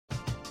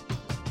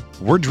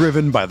We're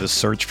driven by the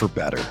search for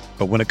better.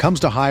 But when it comes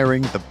to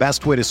hiring, the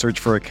best way to search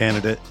for a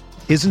candidate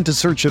isn't to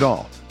search at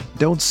all.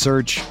 Don't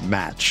search,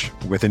 match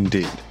with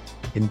Indeed.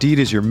 Indeed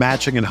is your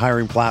matching and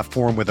hiring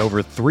platform with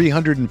over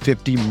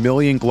 350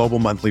 million global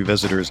monthly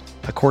visitors,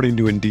 according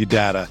to Indeed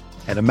data,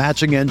 and a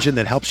matching engine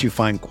that helps you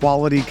find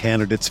quality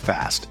candidates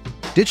fast.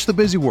 Ditch the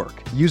busy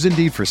work. Use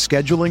Indeed for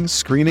scheduling,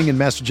 screening, and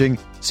messaging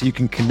so you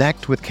can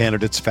connect with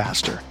candidates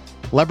faster.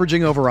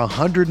 Leveraging over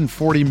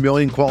 140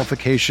 million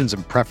qualifications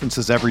and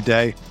preferences every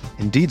day,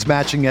 Indeed's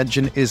matching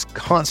engine is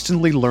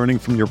constantly learning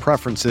from your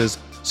preferences,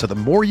 so the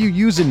more you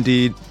use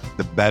Indeed,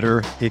 the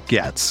better it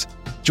gets.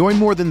 Join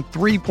more than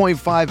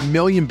 3.5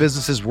 million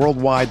businesses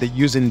worldwide that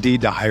use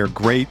Indeed to hire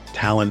great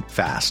talent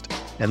fast.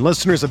 And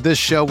listeners of this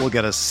show will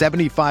get a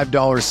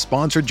 $75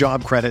 sponsored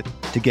job credit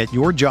to get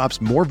your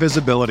jobs more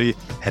visibility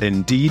at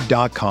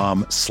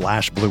Indeed.com/Blue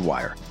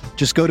Wire.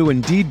 Just go to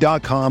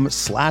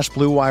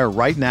Indeed.com/Blue Wire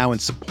right now and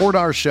support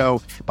our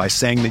show by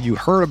saying that you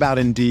heard about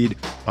Indeed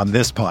on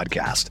this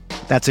podcast.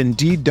 That's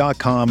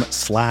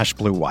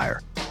Indeed.com/Blue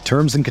Wire.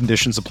 Terms and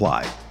conditions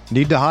apply.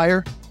 Need to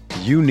hire?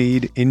 You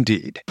need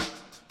Indeed.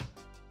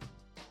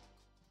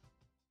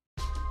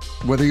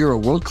 Whether you're a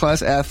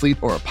world-class athlete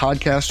or a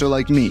podcaster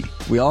like me,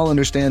 we all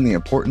understand the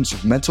importance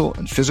of mental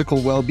and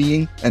physical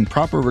well-being and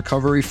proper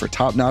recovery for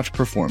top-notch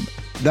performance.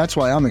 That's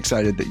why I'm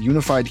excited that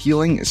Unified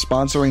Healing is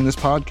sponsoring this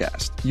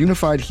podcast.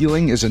 Unified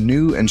Healing is a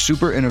new and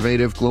super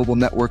innovative global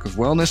network of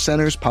wellness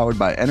centers powered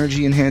by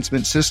Energy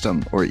Enhancement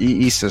System, or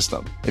EE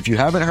System. If you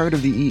haven't heard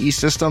of the EE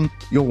System,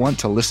 you'll want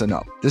to listen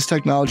up. This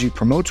technology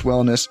promotes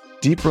wellness,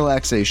 deep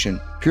relaxation,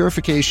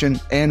 purification,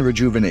 and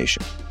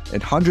rejuvenation.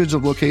 At hundreds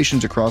of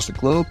locations across the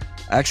globe,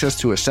 access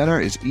to a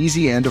center is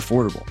easy and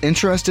affordable.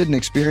 Interested in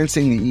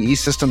experiencing the EE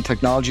System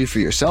technology for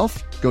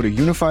yourself? Go to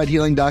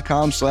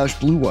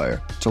unifiedhealing.com/Blue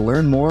Wire to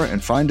learn more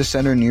and find a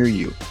center near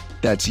you.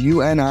 That's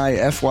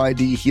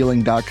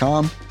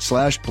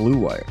UNIFYDhealing.com/Blue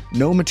Wire.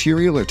 No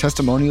material or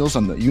testimonials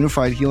on the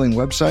Unified Healing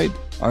website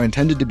are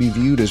intended to be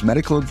viewed as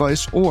medical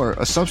advice or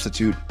a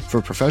substitute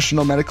for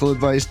professional medical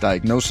advice,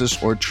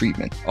 diagnosis, or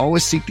treatment.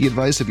 Always seek the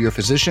advice of your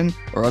physician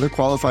or other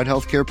qualified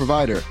healthcare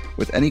provider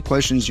with any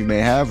questions you may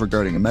have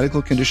regarding a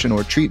medical condition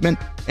or treatment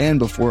and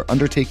before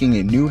undertaking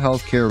a new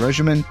healthcare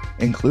regimen,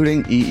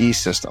 including EE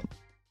System.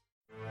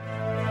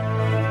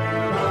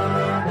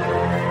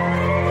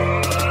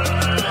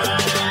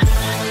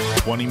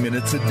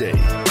 Minutes a day,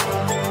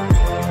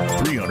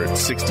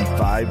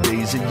 365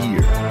 days a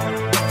year.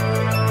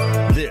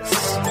 This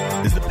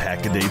is the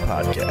Pack-A-Day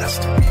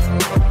Podcast.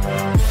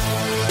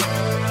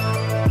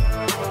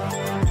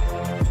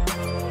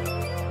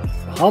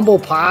 Humble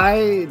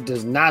pie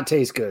does not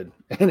taste good,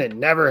 and it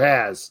never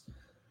has.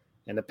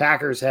 And the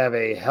Packers have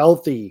a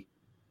healthy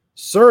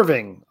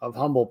serving of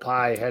humble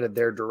pie headed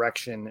their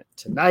direction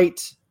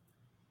tonight.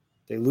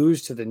 They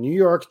lose to the New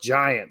York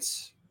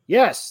Giants.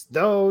 Yes,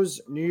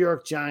 those New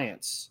York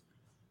Giants.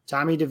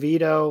 Tommy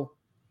DeVito,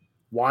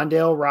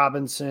 Wan'Dale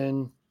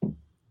Robinson.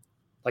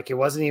 Like, it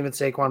wasn't even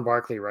Saquon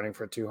Barkley running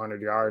for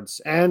 200 yards.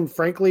 And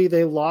frankly,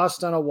 they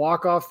lost on a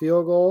walk-off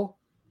field goal.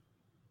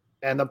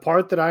 And the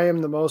part that I am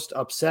the most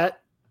upset,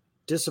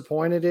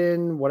 disappointed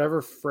in,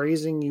 whatever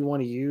phrasing you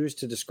want to use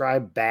to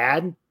describe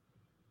bad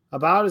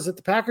about, is that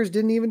the Packers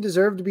didn't even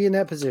deserve to be in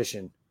that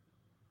position.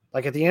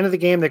 Like, at the end of the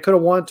game, they could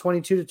have won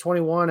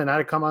 22-21, and I'd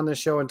have come on this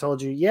show and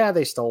told you, yeah,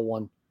 they stole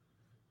one.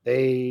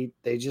 They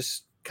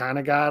just kind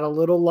of got a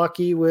little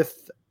lucky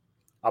with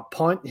a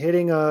punt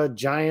hitting a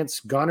Giants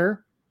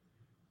gunner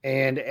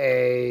and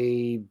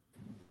a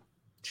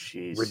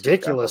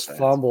ridiculous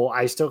fumble.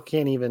 I still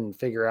can't even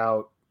figure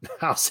out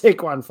how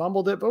Saquon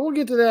fumbled it, but we'll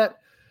get to that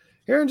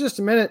here in just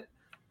a minute.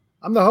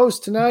 I'm the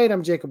host tonight.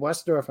 I'm Jacob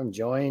Westendorf. I'm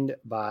joined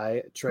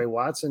by Trey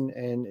Watson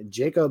and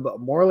Jacob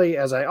Morley,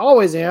 as I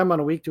always am on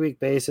a week-to-week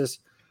basis.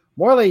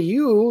 Morley,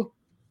 you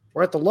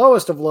were at the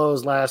lowest of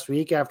lows last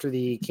week after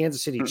the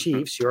Kansas City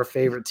Chiefs, your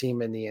favorite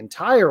team in the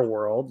entire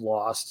world,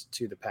 lost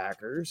to the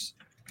Packers.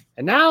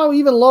 And now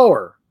even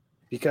lower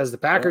because the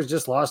Packers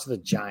just lost to the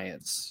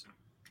Giants.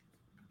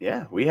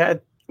 Yeah, we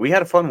had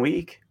a fun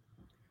week.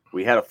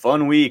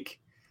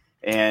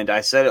 And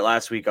I said it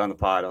last week on the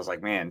pod. I was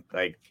like, man,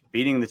 like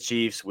beating the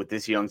Chiefs with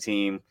this young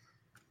team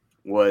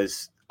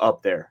was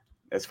up there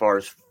as far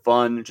as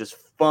fun, just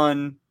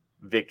fun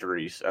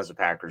victories as a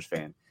Packers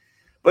fan.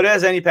 But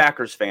as any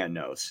Packers fan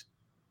knows,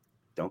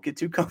 don't get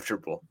too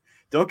comfortable.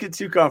 Don't get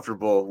too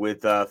comfortable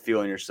with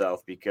feeling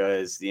yourself,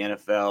 because the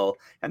NFL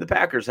and the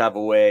Packers have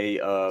a way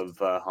of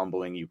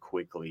humbling you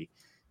quickly.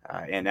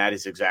 And that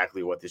is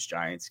exactly what this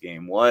Giants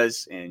game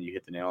was. And you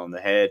hit the nail on the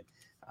head.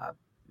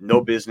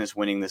 No business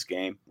winning this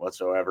game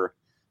whatsoever.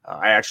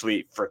 I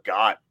actually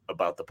forgot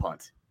about the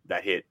punt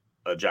that hit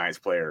a Giants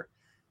player,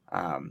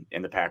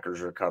 and the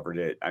Packers recovered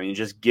it. I mean,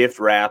 just gift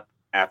wrap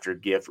after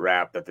gift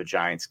wrap that the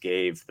Giants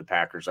gave the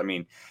Packers. I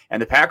mean, and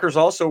the Packers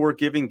also were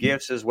giving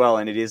gifts as well,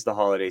 and it is the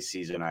holiday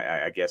season,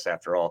 I guess,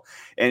 after all.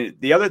 And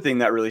the other thing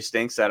that really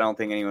stinks that I don't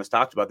think anyone's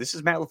talked about, this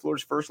is Matt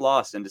LaFleur's first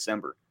loss in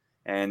December,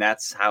 and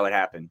that's how it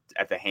happened,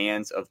 at the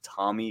hands of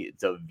Tommy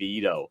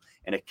DeVito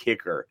and a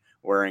kicker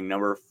wearing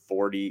number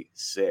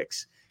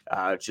 46.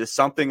 Just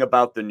something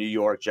about the New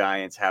York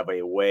Giants have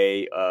a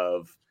way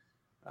of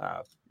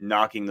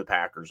knocking the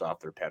Packers off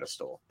their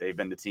pedestal. They've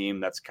been the team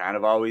that's kind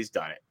of always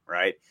done it,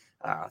 right?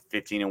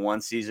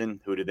 15-1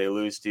 season. Who did they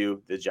lose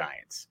to? The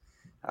Giants.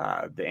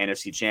 The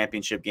NFC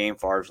Championship game,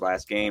 Favre's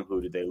last game.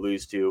 Who did they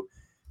lose to?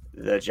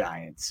 The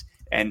Giants.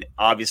 And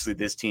obviously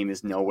this team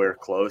is nowhere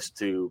close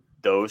to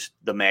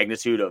the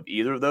magnitude of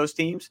either of those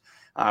teams.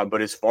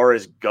 But as far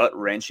as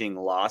gut-wrenching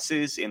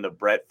losses in the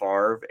Brett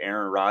Favre,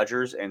 Aaron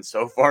Rodgers, and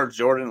so far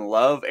Jordan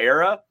Love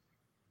era,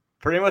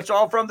 pretty much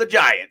all from the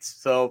Giants.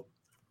 So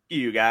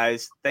you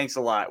guys, thanks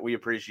a lot. We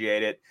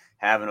appreciate it.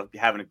 Having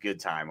a good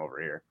time over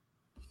here.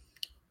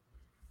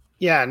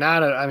 Yeah,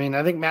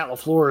 I think Matt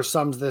LaFleur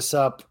sums this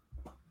up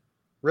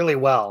really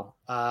well.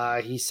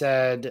 He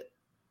said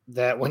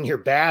that when you're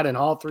bad in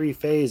all three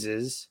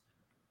phases,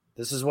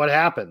 this is what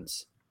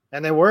happens.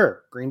 And they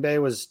were. Green Bay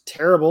was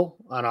terrible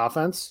on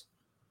offense.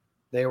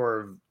 They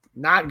were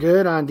not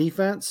good on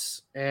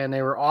defense, and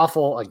they were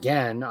awful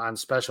again on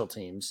special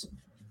teams.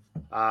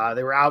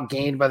 They were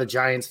outgained by the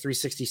Giants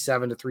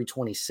 367 to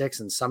 326,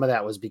 and some of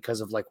that was because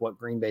of like what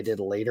Green Bay did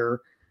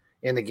later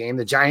in the game.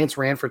 The Giants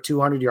ran for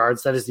 200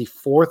 yards. That is the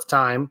fourth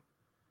time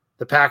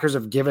the Packers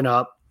have given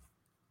up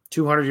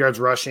 200 yards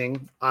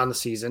rushing on the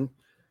season,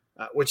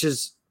 which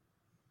is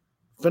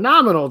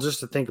phenomenal just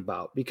to think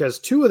about, because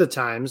two of the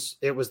times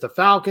it was the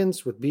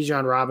Falcons with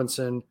Bijan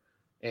Robinson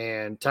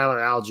and Tyler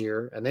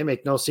Algier, and they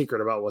make no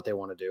secret about what they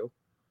want to do.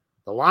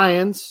 The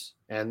Lions,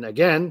 and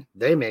again,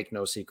 they make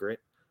no secret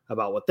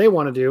about what they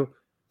want to do.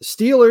 The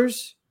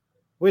Steelers,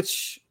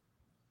 which,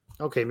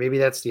 okay, maybe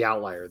that's the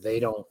outlier.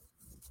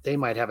 They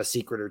might have a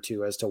secret or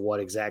two as to what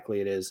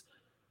exactly it is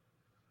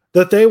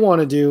that they want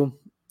to do.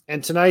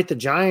 And tonight, the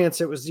Giants,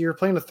 you're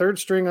playing a third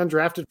string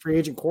undrafted free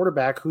agent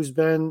quarterback who's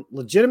been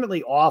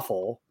legitimately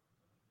awful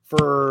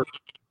for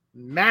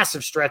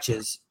massive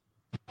stretches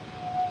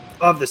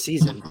of the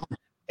season.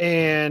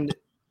 And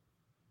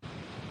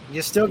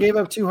you still gave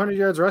up 200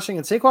 yards rushing,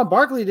 and Saquon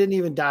Barkley didn't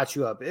even dot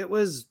you up. It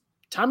was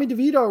Tommy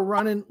DeVito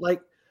running,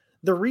 like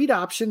the read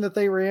option that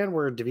they ran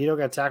where DeVito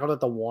got tackled at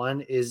the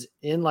 1 is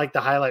in like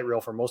the highlight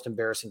reel for most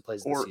embarrassing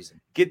plays of the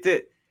season.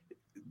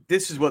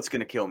 This is what's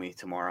going to kill me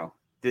tomorrow.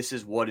 This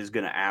is what is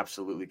going to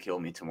absolutely kill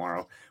me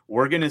tomorrow.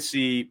 We're going to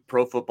see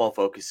Pro Football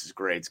Focus's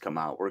grades come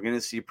out. We're going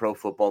to see Pro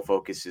Football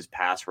Focus's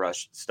pass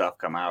rush stuff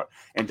come out.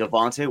 And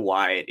Devontae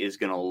Wyatt is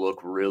going to look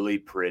really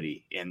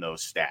pretty in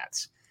those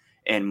stats.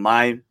 And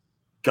my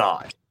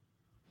God,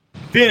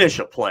 finish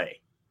a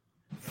play.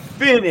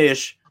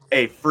 Finish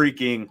a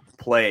freaking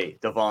play,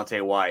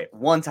 Devontae Wyatt.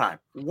 One time,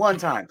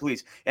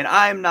 please. And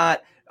I'm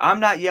not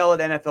yell at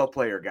NFL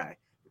player guy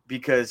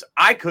because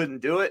I couldn't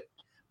do it.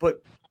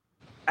 But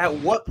at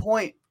what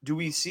point do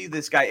we see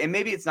this guy? And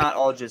maybe it's not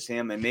all just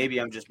him, and maybe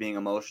I'm just being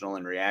emotional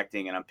and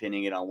reacting and I'm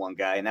pinning it on one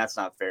guy, and that's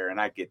not fair, and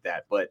I get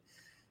that. But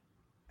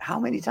how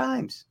many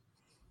times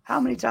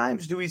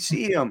do we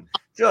see him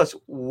just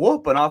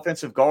whoop an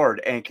offensive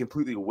guard and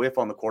completely whiff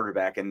on the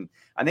quarterback? And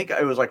I think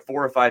it was like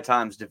 4 or 5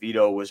 times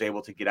DeVito was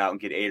able to get out and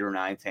get 8 or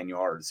 9, 10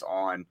 yards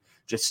on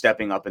just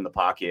stepping up in the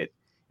pocket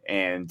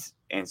and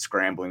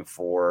scrambling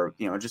for,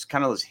 just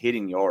kind of those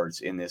hitting yards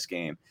in this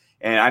game.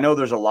 And I know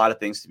there's a lot of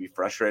things to be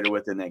frustrated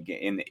with in that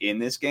in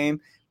this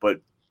game,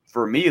 but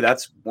for me,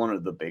 that's one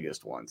of the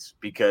biggest ones,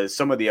 because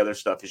some of the other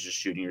stuff is just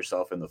shooting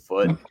yourself in the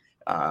foot,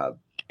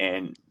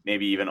 and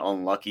maybe even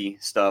unlucky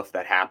stuff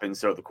that happens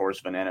throughout the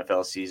course of an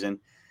NFL season.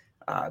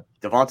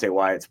 Devontae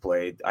Wyatt's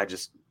played.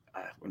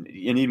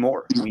 You need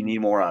more. We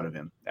need more out of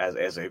him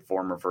as a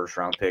former first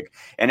round pick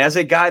and as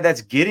a guy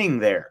that's getting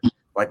there.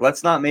 Like,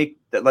 let's make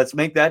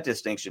that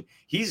distinction.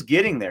 He's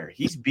getting there.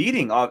 He's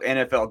beating off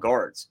NFL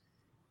guards.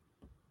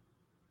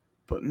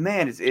 But,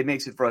 man, it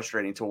makes it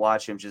frustrating to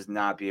watch him just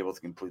not be able to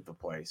complete the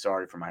play.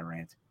 Sorry for my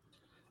rant.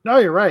 No,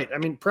 you're right. I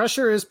mean,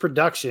 pressure is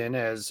production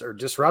or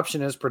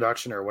disruption is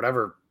production, or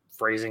whatever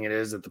phrasing it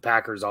is that the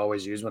Packers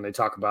always use when they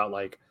talk about,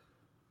 like,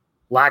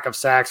 lack of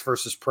sacks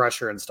versus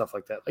pressure and stuff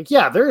like that. Like,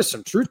 yeah, there is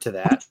some truth to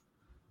that.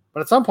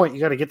 But at some point, you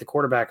got to get the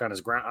quarterback on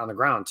the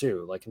ground,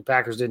 too. Like, and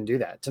Packers didn't do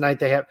that. Tonight,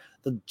 the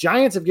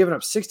Giants have given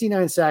up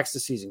 69 sacks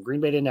this season. Green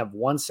Bay didn't have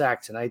 1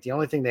 sack tonight. The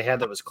only thing they had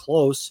that was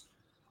close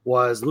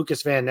was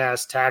Lucas Van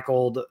Ness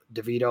tackled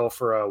DeVito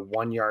for a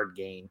 1-yard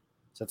gain.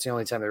 So that's the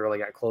only time they really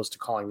got close to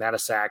calling that a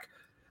sack.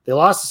 They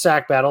lost the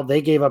sack battle. They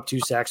gave up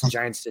 2 sacks. The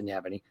Giants didn't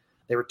have any.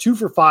 They were 2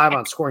 for 5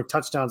 on scoring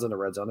touchdowns in the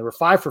red zone. They were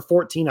 5 for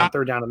 14 on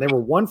third down, and they were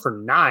 1 for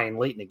 9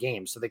 late in the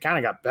game. So they kind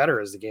of got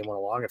better as the game went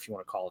along, if you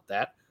want to call it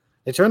that.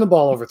 They turned the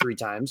ball over 3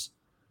 times.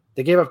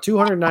 They gave up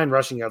 209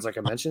 rushing yards, like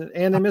I mentioned,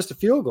 and they missed a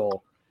field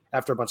goal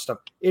after a bunch of stuff.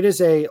 It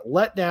is a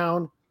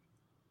letdown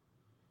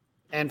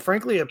and,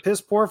 frankly, a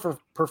piss-poor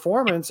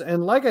performance.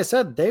 And like I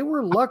said, they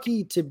were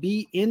lucky to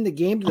be in the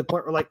game to the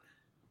point where, like,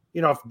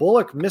 if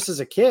Bullock misses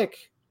a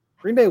kick,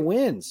 Green Bay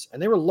wins. And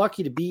they were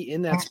lucky to be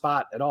in that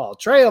spot at all.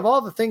 Trey, of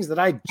all the things that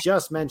I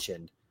just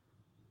mentioned,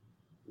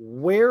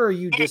 where are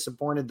you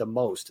disappointed the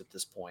most at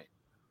this point?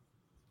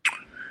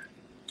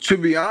 To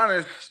be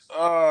honest,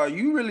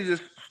 you really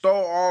just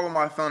stole all of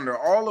my thunder.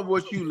 All of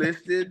what you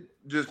listed,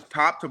 just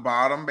top to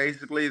bottom,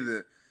 basically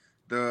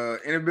the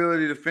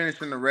inability to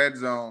finish in the red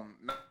zone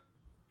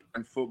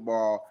in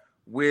football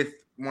with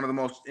one of the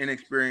most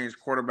inexperienced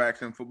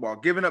quarterbacks in football,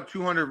 giving up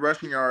 200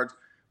 rushing yards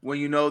when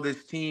you know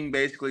this team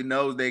basically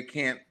knows they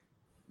can't.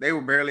 They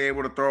were barely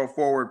able to throw a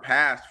forward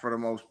pass for the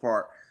most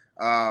part.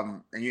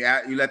 And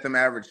you let them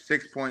average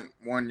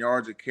 6.1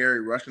 yards a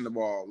carry rushing the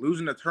ball,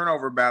 losing the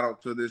turnover battle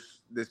to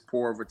this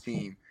poor of a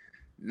team,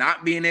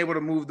 not being able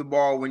to move the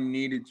ball when you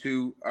needed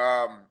to.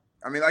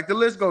 I mean, like the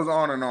list goes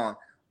on and on.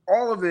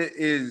 All of it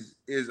is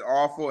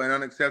awful and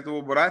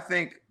unacceptable. But I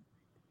think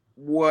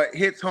what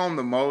hits home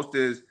the most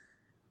is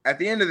at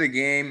the end of the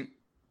game,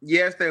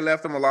 yes, they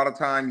left them a lot of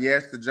time.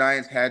 Yes, the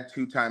Giants had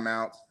 2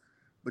 timeouts,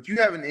 but you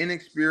have an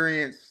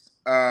inexperienced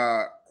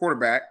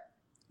quarterback.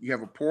 You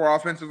have a poor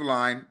offensive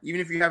line,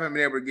 even if you haven't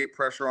been able to get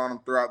pressure on them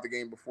throughout the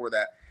game before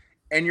that.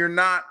 And you're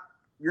not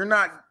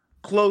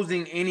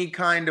closing any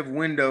kind of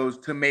windows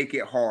to make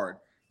it hard.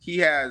 He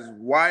has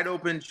wide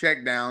open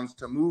checkdowns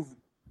to move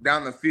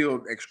down the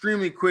field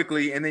extremely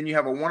quickly, and then you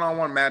have a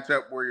one-on-one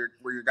matchup where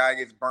your guy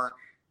gets burnt,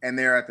 and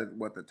they're at the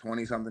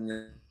 20-something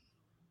year.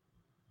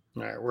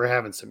 All right, we're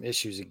having some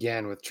issues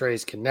again with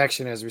Trey's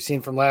connection, as we've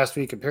seen from last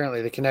week.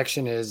 Apparently, the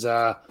connection is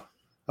about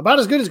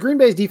as good as Green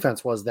Bay's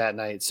defense was that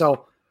night.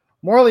 So,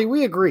 Morley,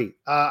 we agree.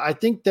 I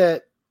think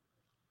that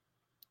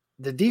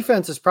the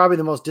defense is probably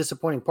the most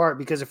disappointing part,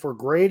 because if we're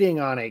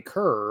grading on a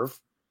curve,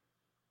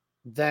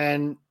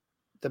 then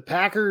the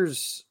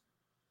Packers,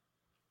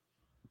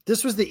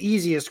 this was the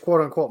easiest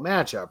quote-unquote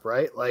matchup,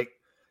 right? Like,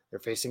 they're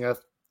facing a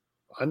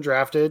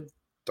undrafted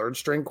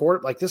third-string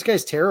quarterback. Like, this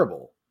guy's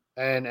terrible.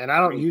 And I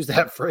don't use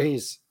that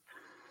phrase.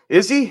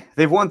 Is he?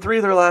 They've won 3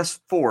 of their last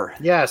 4.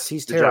 Yes,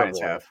 he's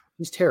terrible.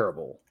 He's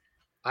terrible.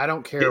 I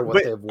don't care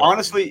what they've won.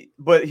 Honestly,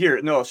 but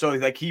here, no, so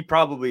like he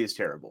probably is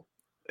terrible.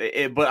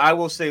 But I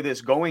will say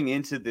this, going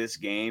into this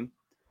game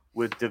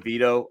with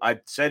DeVito, I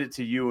said it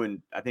to you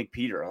and I think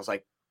Peter. I was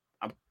like,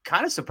 I'm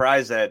kind of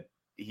surprised that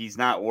he's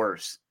not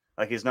worse.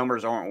 Like his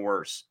numbers aren't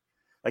worse.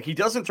 Like he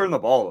doesn't turn the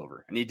ball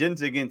over, and he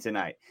didn't again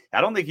tonight.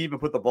 I don't think he even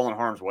put the ball in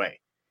harm's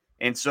way.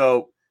 And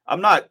so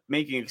I'm not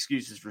making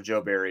excuses for Joe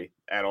Barry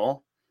at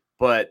all,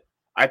 but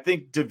I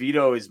think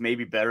DeVito is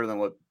maybe better than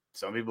what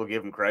some people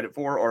give him credit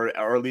for, or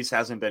at least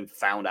hasn't been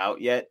found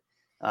out yet,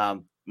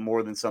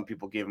 more than some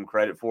people give him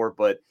credit for.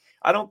 But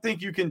I don't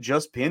think you can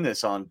just pin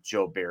this on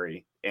Joe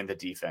Barry and the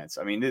defense.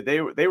 I mean,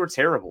 they were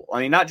terrible. I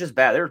mean, not just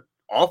bad, they're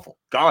awful,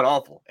 god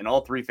awful in all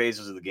 3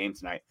 phases of the game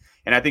tonight.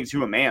 And I think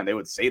to a man, they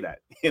would say that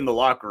in the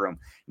locker room.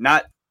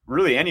 Not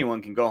really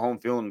anyone can go home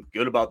feeling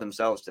good about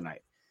themselves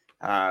tonight.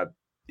 I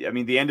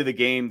mean, the end of the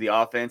game, the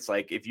offense,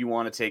 like if you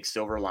want to take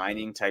silver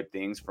lining type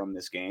things from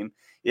this game,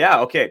 yeah,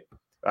 okay.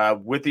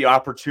 With the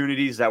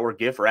opportunities that were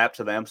gift wrapped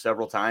to them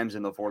several times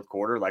in the fourth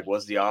quarter, like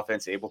was the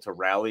offense able to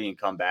rally and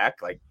come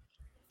back? Like,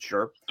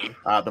 sure.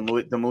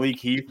 The Malik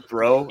Heath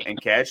throw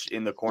and catch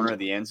in the corner of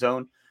the end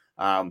zone,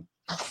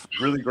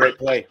 really great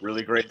play,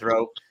 really great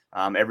throw.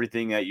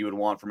 Everything that you would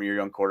want from your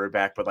young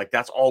quarterback, but like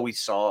that's all we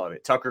saw of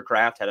it. Tucker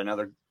Kraft had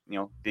another,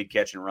 big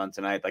catch and run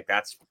tonight. Like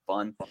that's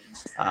fun.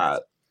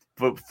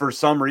 But for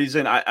some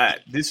reason,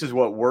 this is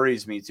what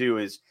worries me too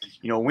is,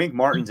 Wink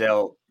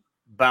Martindale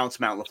bounced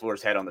Matt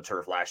LaFleur's head on the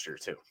turf last year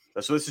too.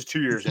 So this is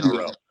 2 years in a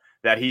row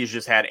that he's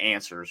just had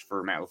answers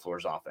for Matt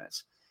LaFleur's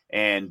offense.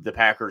 And the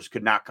Packers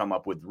could not come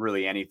up with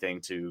really anything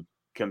to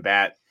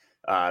combat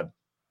he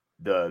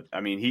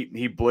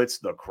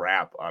blitzed the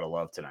crap out of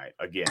Love tonight.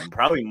 Again,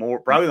 probably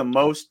the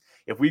most,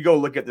 if we go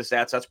look at the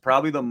stats, that's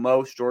probably the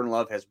most Jordan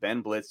Love has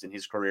been blitzed in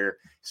his career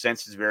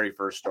since his very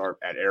first start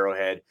at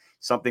Arrowhead,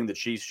 something the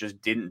Chiefs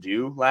just didn't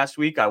do last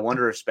week. I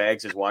wonder if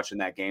Spags is watching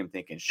that game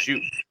thinking,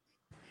 shoot,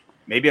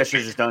 maybe I should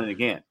have just done it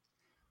again,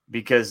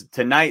 because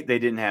tonight they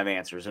didn't have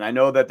answers. And I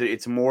know that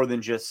it's more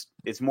than just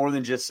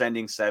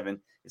sending 7.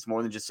 It's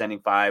more than just sending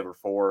 5 or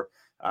 4.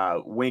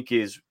 Wink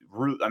is,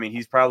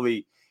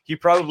 he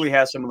probably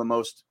has some of the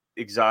most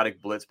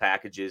exotic blitz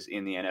packages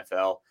in the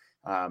NFL,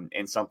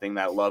 and something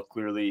that Love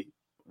clearly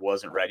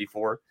wasn't ready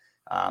for.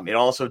 It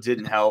also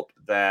didn't help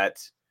that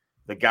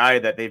the guy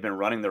that they've been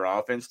running their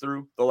offense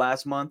through the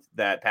last month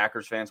that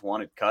Packers fans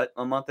wanted cut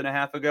a month and a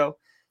half ago,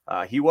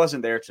 he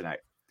wasn't there tonight.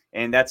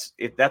 And it's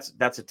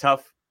a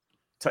tough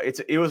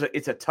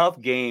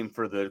game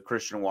for the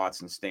Christian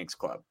Watson Stinks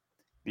Club,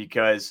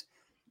 because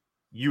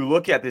you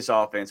look at this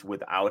offense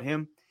without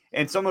him,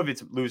 and some of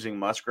it's losing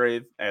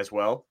Musgrave as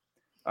well.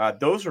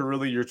 Those are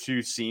really your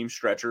 2 seam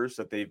stretchers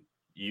that they've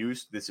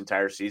used this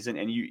entire season,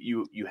 and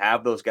you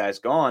have those guys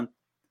gone,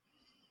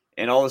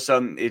 and all of a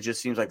sudden it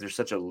just seems like there's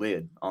such a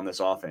lid on this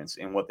offense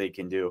and what they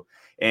can do.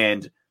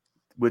 And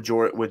with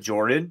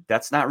Jordan,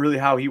 that's not really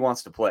how he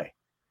wants to play.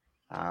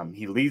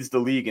 He leads the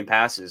league in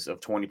passes of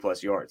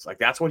 20+ yards. Like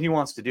that's what he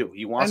wants to do.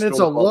 He wants, and it's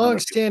a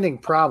long-standing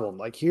problem.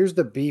 Like here's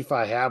the beef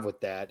I have with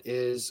that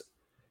is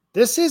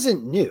this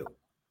isn't new.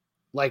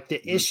 Like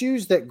the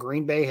issues that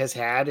Green Bay has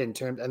had in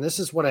terms, and this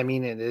is what I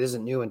mean, and it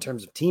isn't new in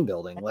terms of team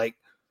building. Like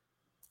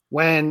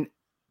when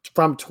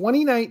from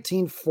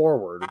 2019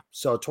 forward,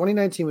 so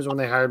 2019 was when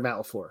they hired Matt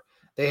LaFleur.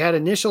 they had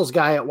initials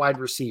guy at wide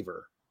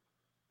receiver.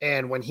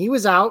 And when he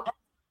was out,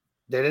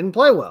 they didn't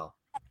play well.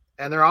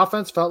 And their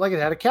offense felt like it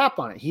had a cap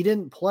on it. He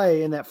didn't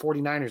play in that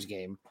 49ers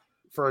game,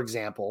 for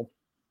example,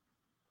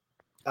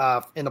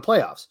 in the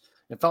playoffs.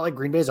 It felt like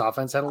Green Bay's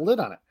offense had a lid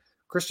on it.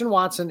 Christian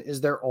Watson is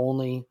their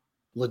only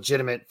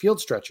legitimate field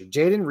stretcher.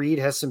 Jayden Reed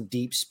has some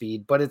deep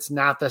speed, but it's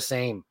not the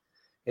same.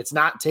 It's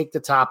not take the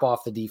top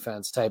off the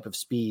defense type of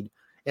speed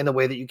in the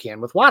way that you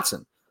can with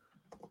Watson.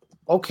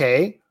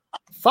 Okay,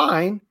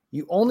 fine.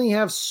 You only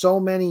have so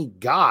many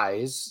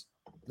guys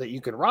that you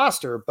can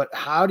roster, but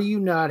how do you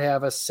not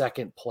have a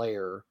second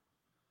player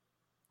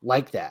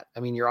like that?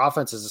 I mean, your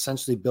offense is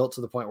essentially built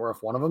to the point where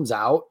if one of them's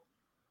out,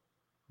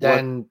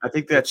 then I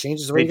think that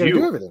changes the way you got to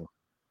do everything.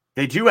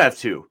 They do have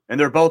two, and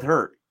they're both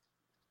hurt.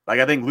 Like,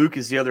 I think Luke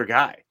is the other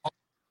guy,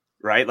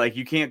 right? Like,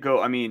 you can't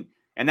go. I mean,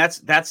 and that's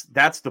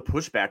the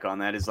pushback on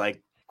that is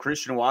like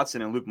Christian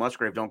Watson and Luke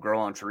Musgrave don't grow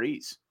on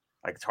trees.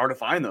 Like, it's hard to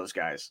find those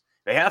guys.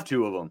 They have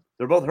two of them.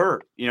 They're both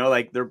hurt. You know,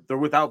 like they're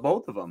without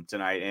both of them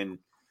tonight, and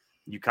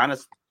you kind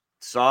of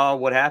saw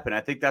what happened.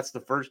 I think that's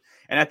the first,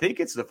 and I think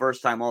it's the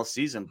first time all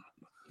season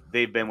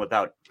they've been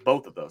without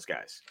both of those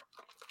guys.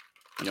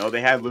 You know,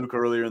 they had Luke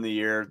earlier in the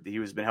year. He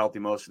was been healthy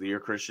most of the year.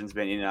 Christian's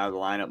been in and out of the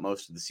lineup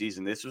most of the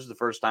season. This was the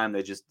first time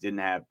they just didn't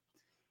have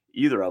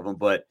either of them.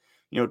 But,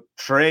 you know,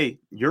 Trey,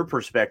 your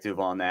perspective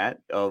on that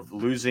of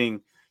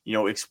losing, you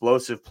know,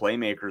 explosive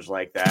playmakers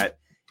like that,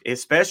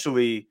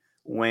 especially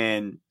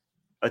when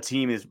a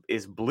team is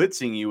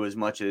blitzing you as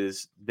much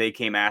as they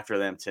came after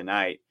them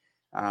tonight.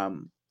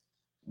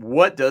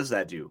 What does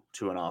that do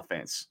to an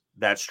offense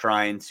that's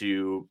trying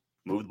to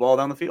move the ball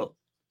down the field?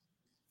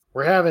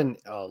 We're having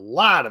a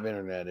lot of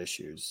internet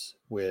issues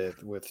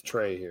with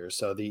Trey here.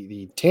 So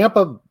the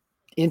Tampa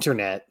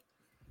internet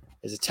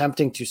is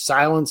attempting to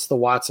silence the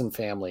Watson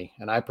family,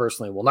 and I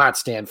personally will not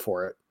stand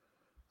for it.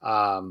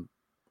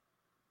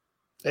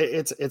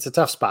 It's a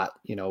tough spot,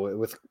 you know,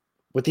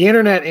 with the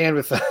internet and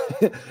with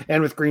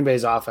and with Green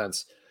Bay's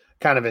offense,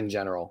 kind of in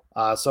general.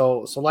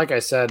 So like I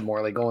said,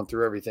 Morley, going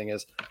through everything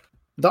is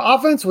the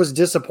offense was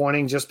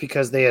disappointing just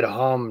because they had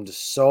hummed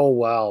so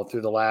well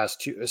through the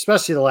last two,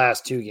 especially the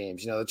last two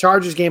games. You know, the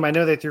Chargers game, I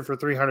know they threw for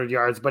 300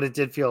 yards, but it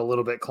did feel a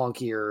little bit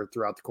clunkier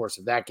throughout the course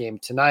of that game.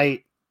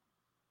 Tonight,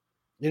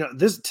 you know,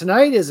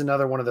 tonight is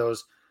another one of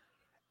those.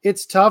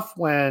 It's tough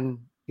when,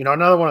 you know,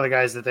 another one of the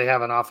guys that they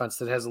have on offense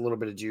that has a little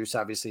bit of juice,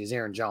 obviously, is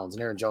Aaron Jones.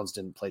 And Aaron Jones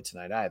didn't play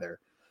tonight either.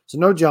 So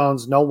no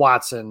Jones, no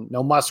Watson,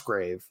 no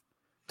Musgrave.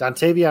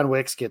 Dontavion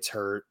Wicks gets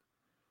hurt.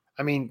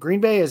 I mean, Green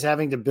Bay is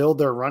having to build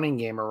their running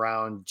game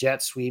around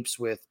jet sweeps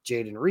with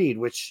Jayden Reed,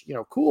 which, you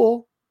know,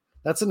 cool.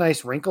 That's a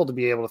nice wrinkle to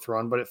be able to throw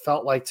in, but it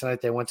felt like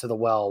tonight they went to the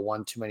well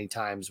one too many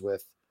times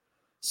with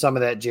some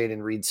of that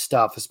Jayden Reed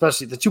stuff,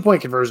 especially the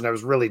 2-point conversion. I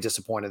was really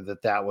disappointed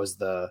that was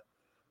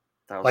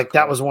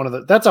one of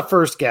the, that's a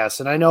first guess.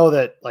 And I know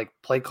that like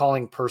play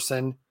calling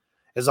person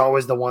is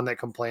always the one that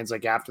complains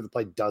like after the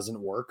play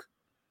doesn't work.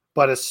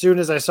 But as soon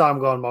as I saw him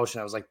go in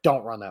motion, I was like,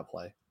 don't run that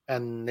play.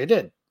 And they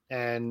did.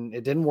 And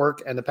it didn't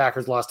work. And the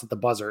Packers lost at the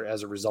buzzer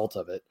as a result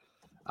of it.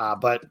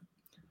 But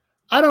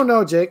I don't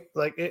know, Jake,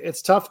 like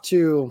it's tough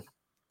to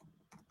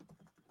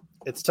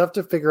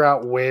figure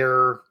out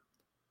where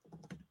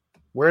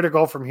to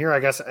go from here.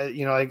 I guess,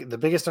 you know, like the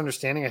biggest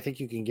understanding I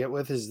think you can get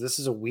with is this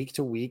is a week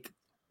to week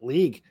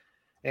league.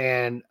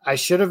 And I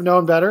should have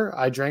known better.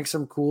 I drank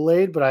some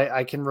Kool-Aid, but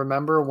I can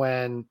remember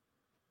when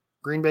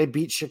Green Bay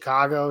beat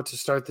Chicago to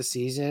start the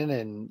season,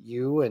 and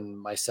you and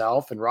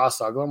myself and Ross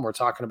Uglum were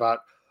talking about,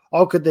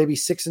 oh, could they be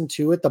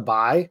 6-2 at the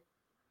bye?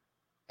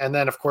 And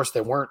then, of course,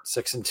 they weren't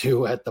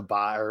 6-2 at the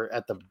bye or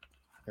at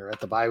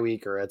the bye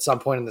week or at some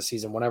point in the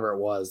season, whenever it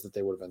was that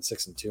they would have been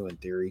 6-2 in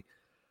theory.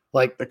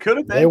 Like they could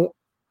have been.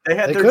 They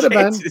had their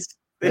chances.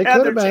 They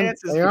had their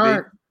chances. They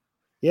aren't.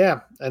 Yeah,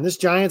 and this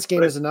Giants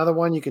game is another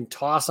one you can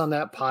toss on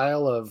that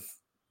pile of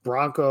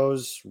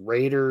Broncos,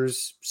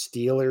 Raiders,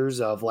 Steelers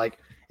of like,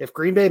 if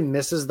Green Bay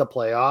misses the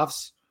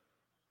playoffs,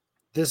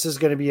 this is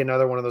going to be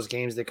another one of those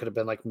games that could have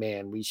been like,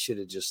 man, we should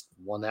have just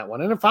won that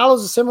one. And it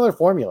follows a similar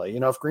formula. You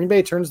know, if Green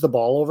Bay turns the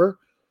ball over,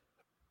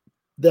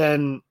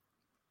 then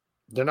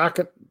they're not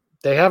going to,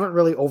 they haven't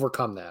really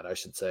overcome that, I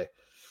should say.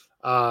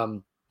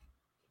 And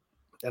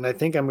I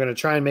think I'm going to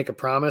try and make a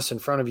promise in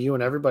front of you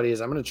and everybody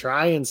is I'm going to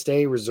try and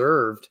stay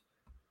reserved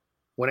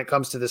when it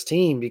comes to this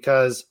team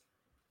because,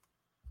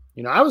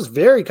 you know, I was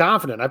very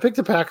confident. I picked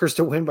the Packers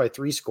to win by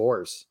 3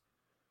 scores.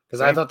 Because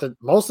I thought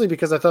mostly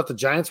because I thought the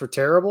Giants were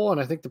terrible, and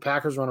I think the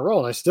Packers were on a roll,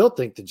 and I still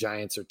think the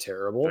Giants are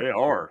terrible. They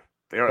are.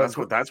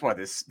 That's why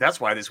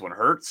this one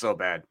hurts so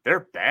bad.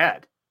 They're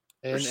bad.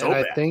 And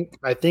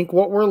I think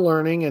what we're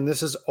learning, and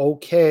this is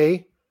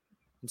okay.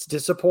 It's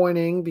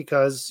disappointing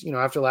because, you know,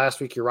 after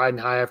last week, you're riding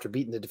high after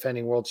beating the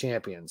defending world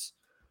champions.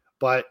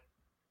 But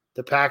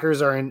the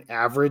Packers are an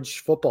average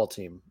football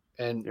team,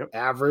 and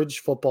average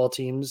football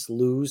teams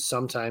lose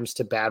sometimes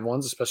to bad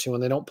ones, especially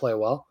when they don't play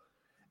well.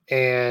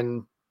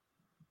 And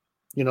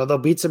you know, they'll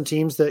beat some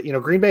teams that, you know,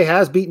 Green Bay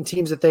has beaten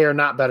teams that they are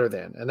not better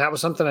than. And that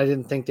was something I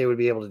didn't think they would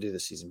be able to do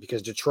this season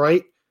because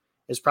Detroit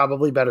is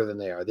probably better than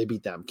they are. They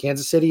beat them.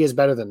 Kansas City is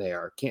better than they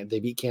are. They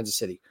beat Kansas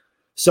City.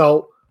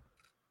 So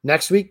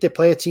next week they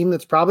play a team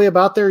that's probably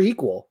about their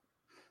equal,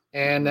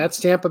 and that's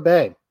Tampa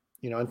Bay.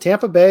 And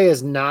Tampa Bay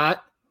is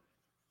not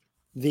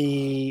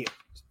the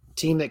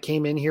team that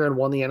came in here and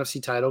won the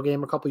NFC title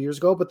game a couple years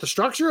ago, but the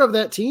structure of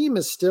that team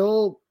is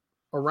still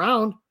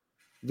around.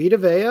 Vita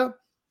Vea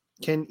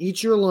can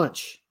eat your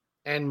lunch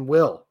and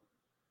will.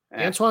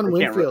 Antoine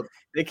Winfield.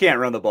 They can't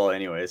run the ball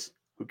anyways.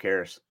 Who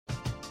cares?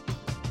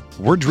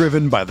 We're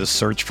driven by the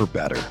search for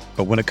better.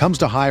 But when it comes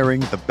to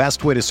hiring, the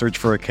best way to search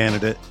for a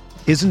candidate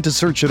isn't to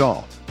search at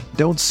all.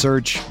 Don't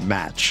search,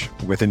 match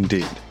with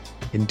Indeed.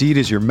 Indeed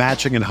is your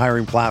matching and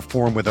hiring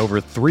platform with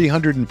over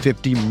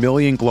 350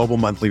 million global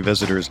monthly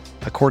visitors,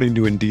 according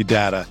to Indeed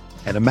data,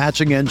 and a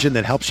matching engine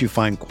that helps you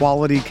find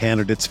quality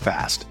candidates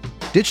fast.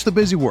 Ditch the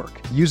busy work.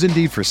 Use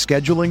Indeed for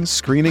scheduling,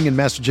 screening, and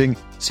messaging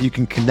so you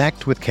can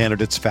connect with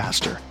candidates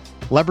faster.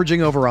 Leveraging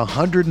over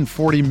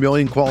 140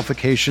 million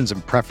qualifications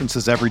and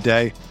preferences every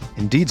day,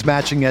 Indeed's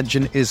matching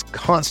engine is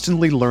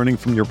constantly learning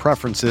from your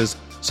preferences,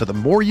 so the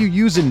more you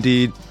use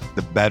Indeed,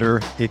 the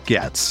better it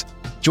gets.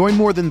 Join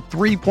more than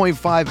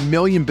 3.5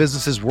 million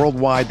businesses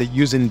worldwide that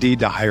use Indeed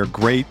to hire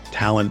great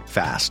talent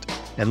fast.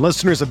 And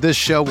listeners of this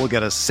show will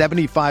get a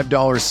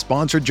 $75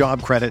 sponsored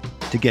job credit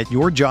to get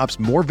your jobs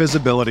more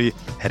visibility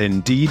at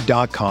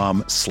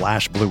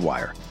Indeed.com/Blue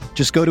Wire.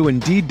 Just go to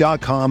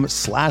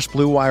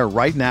Indeed.com/Blue Wire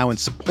right now and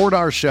support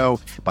our show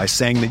by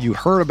saying that you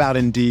heard about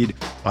Indeed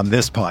on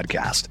this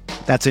podcast.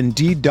 That's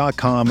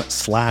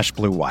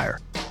Indeed.com/Blue Wire.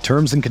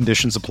 Terms and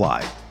conditions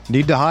apply.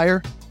 Need to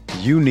hire?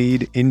 You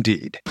need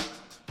Indeed.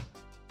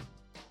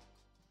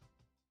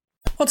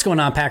 What's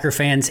going on, Packer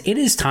fans? It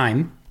is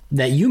time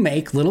that you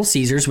make Little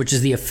Caesars, which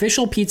is the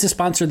official pizza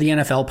sponsor of the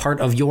NFL, part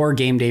of your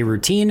game day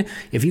routine.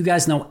 If you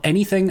guys know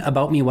anything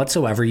about me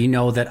whatsoever, you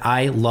know that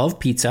I love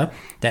pizza,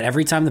 that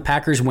every time the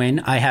Packers win,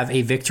 I have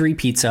a victory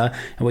pizza.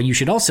 And what you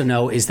should also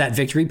know is that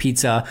victory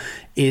pizza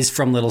is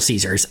from Little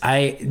Caesars.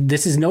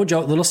 This is no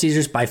joke. Little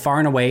Caesars, by far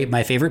and away,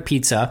 my favorite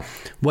pizza.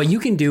 What you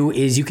can do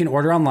is you can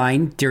order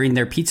online during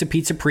their Pizza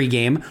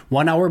pregame,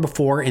 1 hour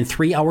before and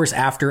 3 hours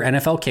after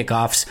NFL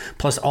kickoffs,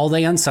 plus all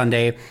day on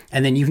Sunday.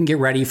 And then you can get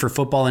ready for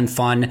football and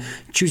fun.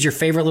 Choose your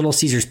favorite Little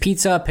Caesars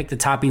pizza, pick the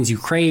toppings you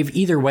crave.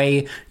 Either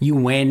way, you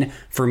win.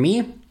 For me,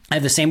 I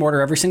have the same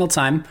order every single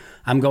time.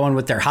 I'm going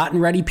with their hot and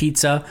ready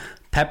pizza,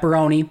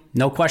 pepperoni,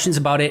 no questions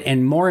about it.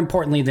 And more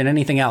importantly than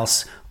anything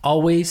else,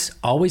 always,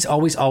 always,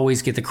 always,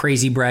 always get the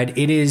crazy bread.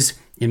 It is,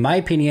 in my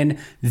opinion,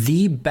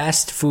 the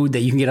best food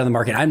that you can get on the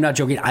market. I'm not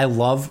joking. I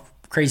love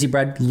crazy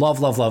bread. Love,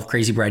 love, love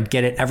crazy bread.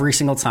 Get it every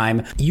single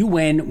time. You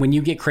win when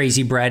you get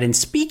crazy bread. And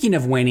speaking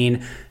of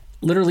winning,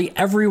 literally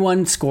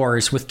everyone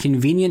scores with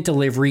convenient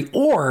delivery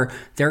or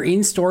their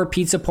in-store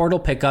pizza portal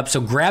pickup.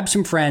 So grab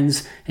some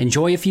friends,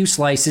 enjoy a few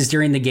slices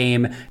during the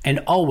game, and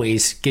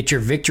always get your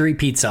victory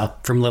pizza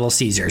from Little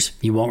Caesars.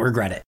 You won't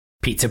regret it.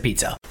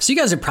 Pizza. So you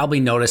guys have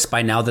probably noticed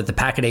by now that the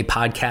Pack-A-Day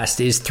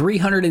podcast is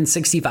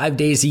 365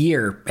 days a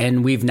year,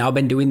 and we've now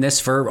been doing this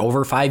for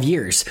over 5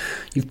 years.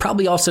 You've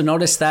probably also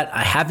noticed that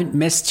I haven't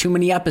missed too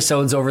many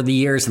episodes over the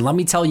years, and let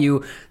me tell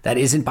you, that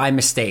isn't by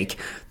mistake.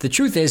 The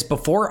truth is,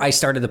 before I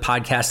started the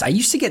podcast, I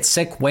used to get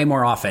sick way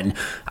more often.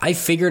 I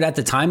figured at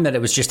the time that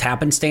it was just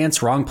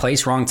happenstance, wrong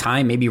place, wrong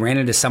time, maybe ran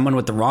into someone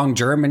with the wrong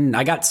germ, and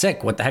I got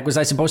sick. What the heck was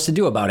I supposed to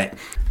do about it?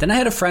 Then I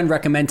had a friend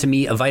recommend to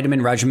me a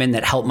vitamin regimen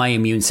that helped my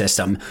immune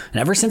system. And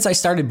ever since I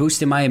started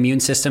boosting my immune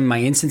system, my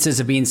instances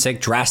of being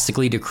sick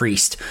drastically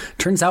decreased.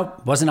 Turns out,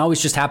 it wasn't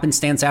always just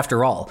happenstance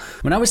after all.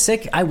 When I was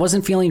sick, I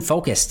wasn't feeling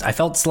focused. I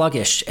felt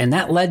sluggish, and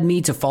that led me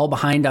to fall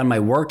behind on my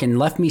work and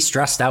left me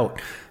stressed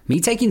out. Me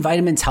taking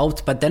vitamins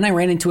helped, but then I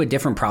ran into a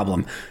different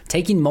problem.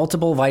 Taking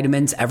multiple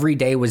vitamins every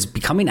day was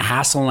becoming a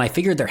hassle, and I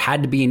figured there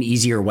had to be an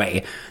easier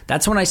way.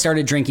 That's when I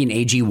started drinking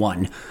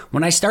AG1.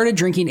 When I started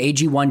drinking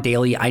AG1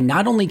 daily, I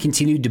not only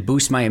continued to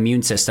boost my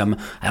immune system,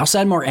 I also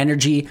had more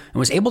energy and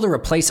was able to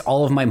replace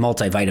all of my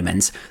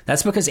multivitamins.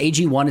 That's because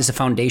AG1 is a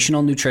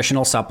foundational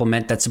nutritional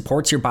supplement that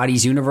supports your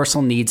body's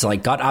universal needs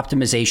like gut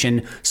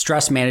optimization,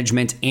 stress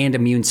management, and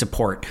immune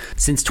support.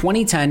 Since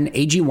 2010,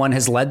 AG1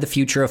 has led the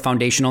future of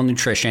foundational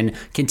nutrition,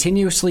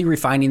 continuously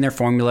refining their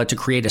formula to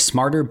create a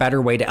smarter,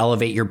 better way to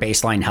elevate your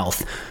baseline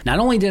health. Not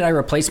only did I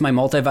replace my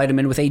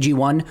multivitamin with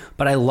AG1,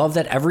 but I love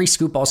that every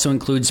scoop also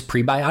includes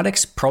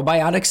prebiotics,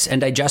 probiotics,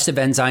 and digestive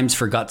enzymes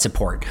for gut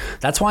support.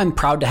 That's why I'm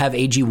proud to have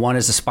AG1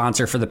 as a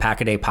sponsor for the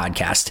Pack-A-Day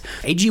podcast.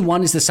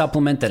 AG1 is the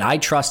supplement that I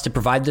trust to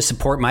provide the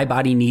support my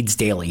body needs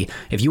daily.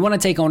 If you want to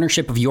take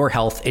ownership of your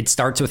health, it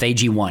starts with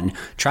AG1.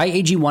 Try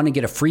AG1 and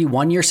get a free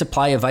 1-year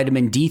supply of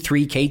vitamin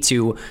D3,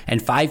 K2,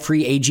 and 5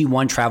 free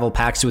AG1 travel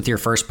packs with your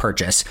first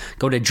purchase.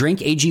 Go to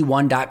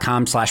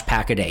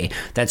drinkag1.com/Pack-A-Day.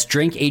 That's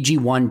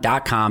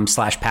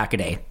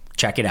drinkag1.com/Pack-A-Day.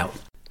 Check it out.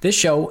 This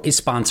show is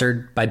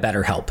sponsored by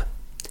BetterHelp.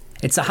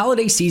 It's the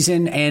holiday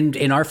season, and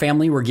in our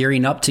family, we're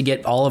gearing up to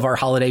get all of our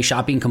holiday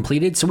shopping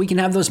completed so we can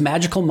have those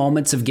magical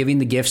moments of giving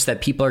the gifts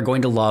that people are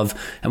going to love,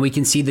 and we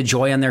can see the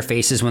joy on their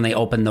faces when they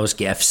open those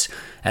gifts.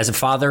 As a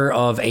father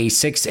of a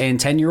 6 and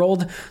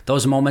 10-year-old,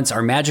 those moments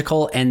are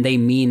magical and they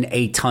mean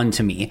a ton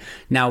to me.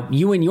 Now,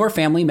 you and your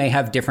family may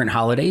have different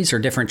holidays or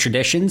different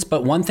traditions,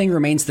 but one thing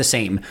remains the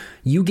same.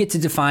 You get to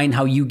define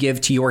how you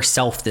give to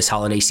yourself this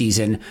holiday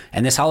season,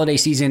 and this holiday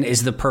season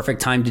is the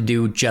perfect time to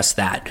do just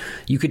that.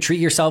 You could treat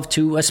yourself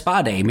to a spa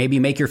day, maybe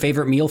make your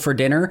favorite meal for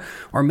dinner,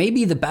 or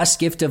maybe the best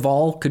gift of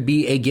all could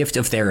be a gift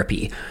of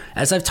therapy.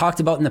 As I've talked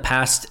about in the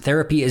past,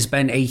 therapy has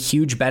been a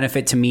huge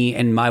benefit to me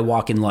in my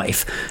walk in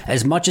life.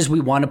 As much as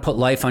we want to put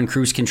life on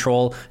cruise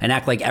control and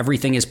act like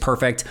everything is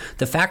perfect,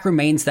 the fact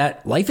remains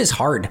that life is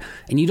hard,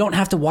 and you don't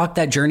have to walk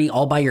that journey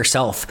all by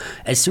yourself.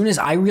 As soon as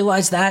I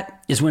realized that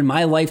is when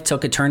my life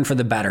took a turn for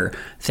the better.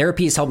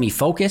 Therapy has helped me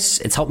focus,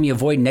 it's helped me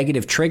avoid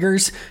negative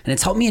triggers, and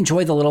it's helped me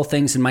enjoy the little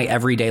things in my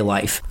everyday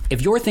life.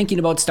 If you're thinking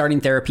about starting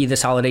therapy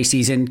this holiday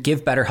season,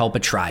 give BetterHelp a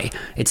try.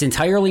 It's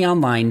entirely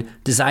online,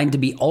 designed to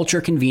be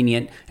ultra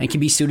convenient, and can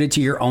be suited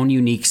to your own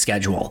unique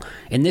schedule.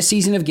 In this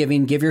season of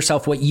giving, give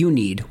yourself what you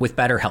need with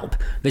BetterHelp.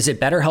 Visit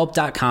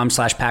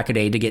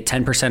BetterHelp.com/Packaday to get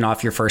 10%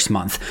 off your first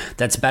month.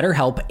 That's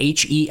BetterHelp,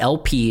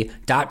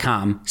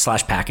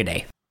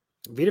 HELP.com/Packaday.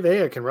 Vita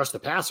Vea can rush the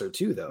passer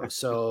too, though.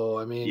 So,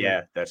 I mean,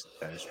 Yeah, that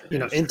is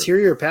true.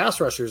 Interior pass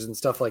rushers and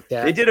stuff like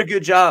that. They did a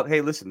good job. Hey,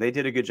 listen, they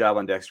did a good job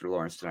on Dexter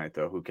Lawrence tonight,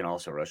 though, who can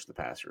also rush the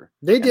passer.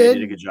 They And did. They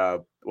did a good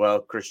job.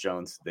 Well, Chris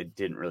Jones, they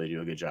didn't really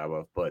do a good job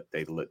of, but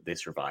they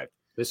survived.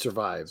 They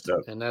survived,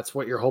 So- and that's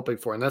what you're hoping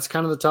for. And that's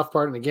kind of the tough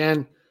part. And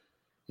again,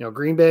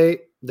 Green Bay,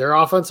 their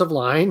offensive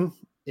line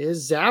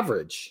is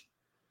average.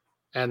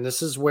 And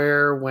this is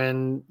where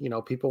when,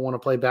 people want to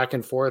play back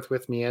and forth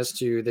with me as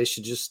to they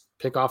should just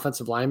pick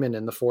offensive linemen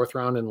in the 4th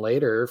round and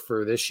later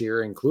for this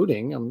year,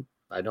 including,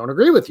 I don't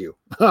agree with you.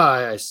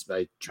 I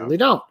truly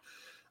don't.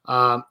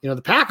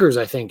 The Packers,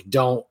 I think,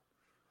 don't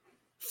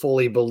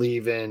fully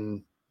believe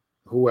in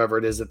whoever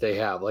it is that they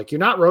have. Like, you're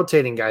not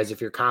rotating guys if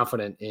you're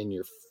confident in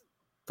your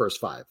first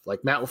 5.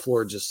 Like Matt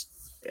LaFleur just,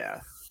 Yeah.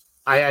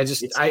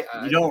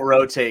 you don't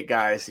rotate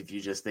guys if you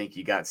just think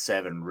you got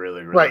 7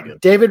 really, really right.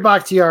 good. David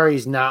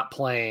Bakhtiari's not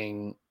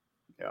playing,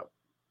 Yep.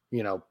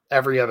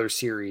 every other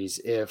series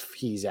if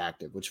he's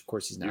active, which of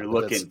course he's not. You're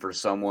but looking for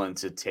someone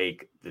to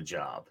take the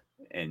job,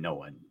 and no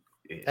one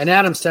is. And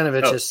Adam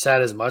Stenavich Oh. has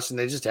said as much, and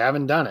they just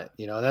haven't done it.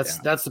 That's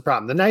Yeah. that's the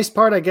problem. The nice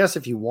part, I guess,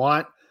 if you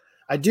want,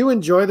 I do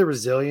enjoy the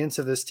resilience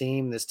of this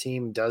team. This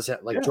team does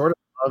have, like, Yeah. Jordan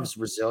Love's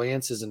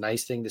resilience is a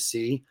nice thing to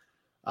see.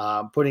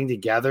 Putting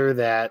together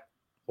that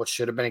what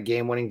should have been a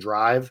game-winning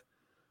drive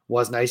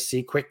was nice to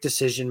see. Quick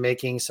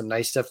decision-making, some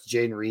nice stuff to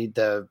Jaden Reed.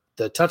 The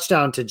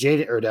touchdown to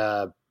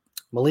to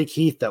Malik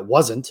Heath that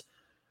was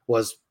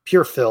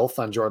pure filth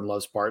on Jordan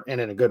Love's part,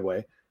 and in a good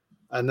way.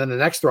 And then the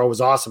next throw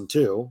was awesome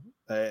too.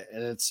 And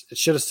it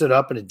should have stood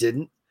up and it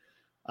didn't.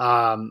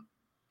 I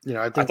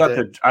think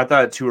I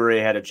thought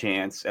Toure had a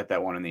chance at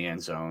that one in the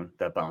end zone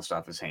that bounced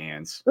off his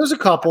hands. there's a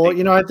couple,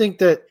 I think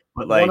that,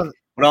 But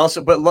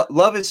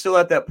Love is still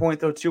at that point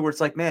though too, where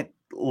it's like, man,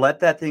 let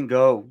that thing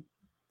go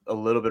a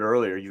little bit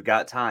earlier. You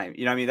got time.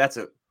 It's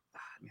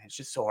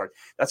just so hard.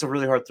 That's a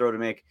really hard throw to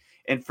make.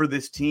 And for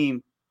this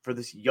team, for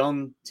this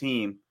young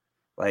team,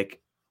 like,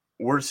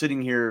 we're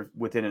sitting here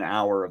within an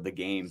hour of the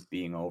game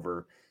being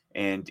over,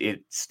 and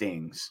it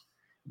stings.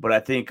 But I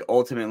think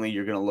ultimately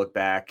you're going to look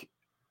back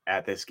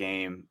at this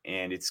game,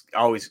 and it's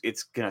going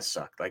to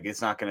suck. Like,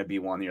 it's not going to be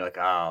one that you're like,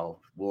 oh,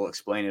 we'll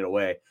explain it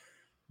away.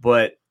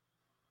 But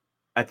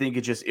I think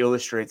it just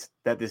illustrates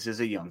that this is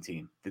a young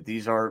team, that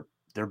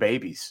they're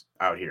babies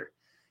out here.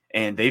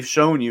 And they've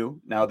shown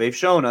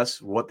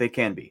us what they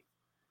can be.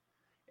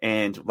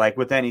 And like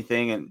with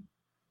anything,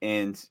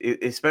 and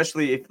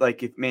especially if you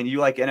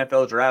like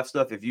NFL draft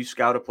stuff, if you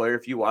scout a player,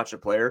 if you watch a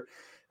player,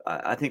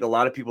 I think a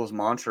lot of people's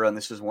mantra, and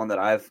this is one that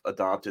I've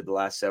adopted the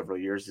last several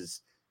years,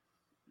 is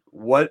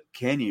what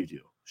can you do?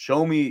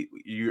 Show me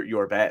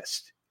your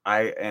best.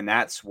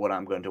 That's what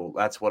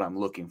I'm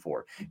looking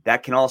for.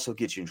 That can also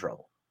get you in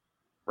trouble,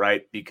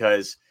 right?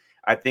 Because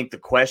I think the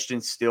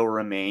question still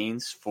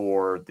remains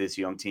for this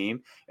young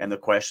team, and the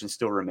question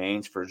still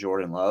remains for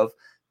Jordan Love.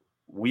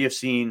 We have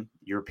seen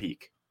your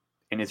peak,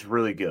 and it's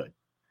really good.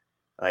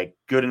 Like,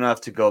 good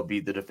enough to go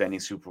beat the defending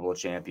Super Bowl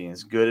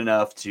champions, good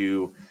enough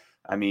to,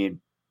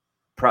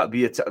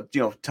 be a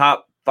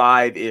top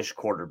 5-ish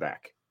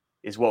quarterback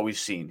is what we've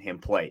seen him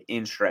play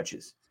in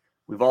stretches.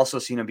 We've also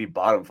seen him be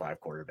bottom 5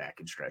 quarterback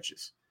in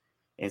stretches.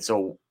 And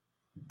so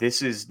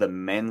this is the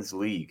men's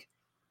league.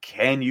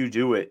 Can you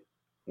do it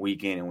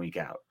week in and week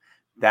out?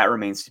 That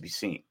remains to be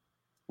seen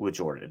with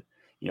Jordan.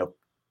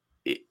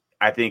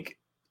 I think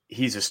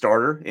he's a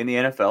starter in the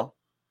NFL.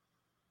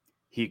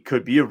 He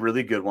could be a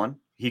really good one.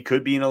 He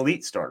could be an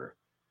elite starter.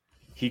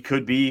 He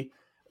could be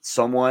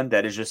someone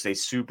that is just a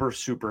super,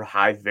 super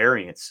high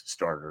variance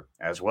starter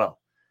as well.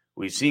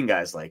 We've seen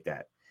guys like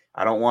that.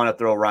 I don't want to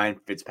throw Ryan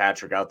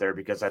Fitzpatrick out there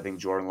because I think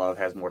Jordan Love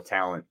has more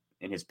talent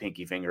in his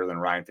pinky finger than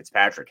Ryan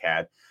Fitzpatrick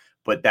had.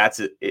 but that's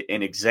an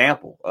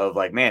example of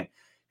like, man,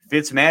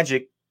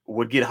 Fitzmagic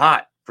would get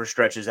hot for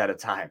stretches at a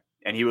time,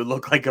 and he would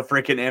look like a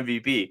freaking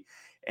MVP,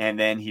 and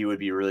then he would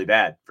be really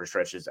bad for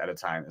stretches at a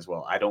time as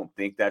well. I don't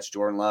think that's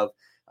Jordan Love,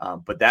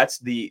 but that's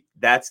the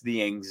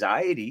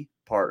anxiety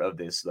part of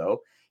this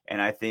though,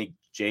 and I think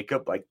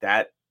Jacob, like,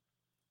 that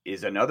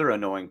is another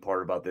annoying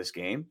part about this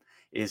game.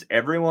 Is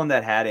everyone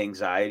that had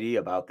anxiety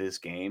about this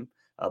game,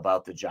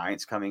 about the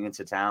Giants coming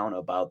into town,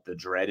 about the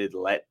dreaded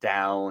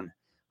letdown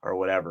or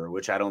whatever,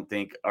 which I don't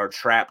think, our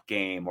trap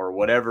game or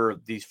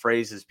whatever these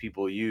phrases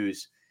people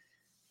use.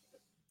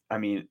 I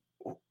mean,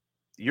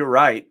 you're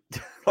right.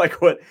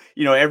 Like, what,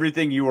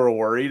 everything you were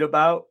worried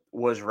about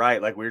was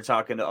right. Like, we were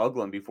talking to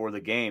Uglum before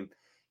the game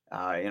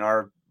in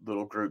our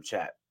little group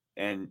chat.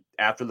 And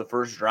after the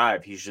first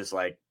drive, he's just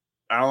like,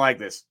 I don't like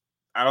this.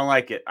 I don't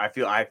like it.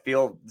 I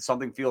feel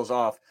something feels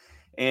off.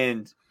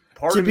 And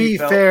to be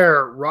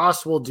fair,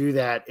 Ross will do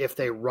that if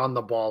they run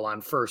the ball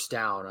on first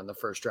down on the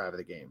first drive of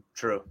the game.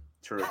 True.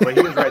 But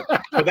he was right.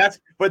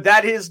 but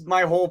that is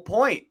my whole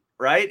point,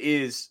 right?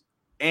 Is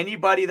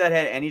anybody that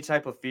had any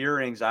type of fear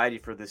or anxiety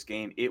for this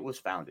game, it was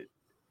founded.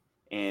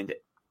 And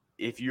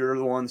if you're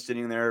the one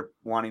sitting there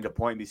wanting to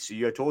point me,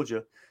 see, I told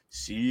you.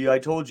 See, I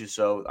told you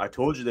so. I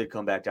told you they'd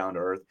come back down to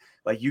earth.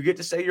 Like, you get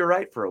to say you're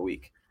right for a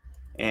week.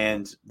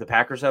 And the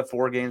Packers have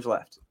 4 games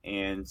left.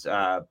 And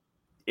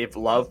if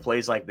Love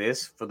plays like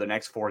this for the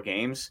next 4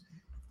 games,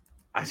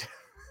 I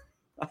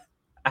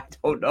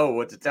don't know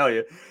what to tell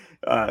you.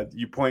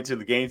 You point to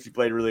the games he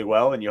played really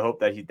well, and you hope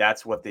that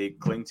that's what they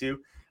cling to.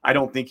 I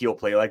don't think he'll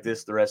play like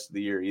this the rest of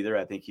the year either.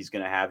 I think he's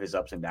going to have his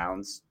ups and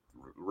downs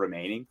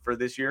remaining for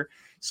this year.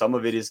 Some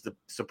of it is the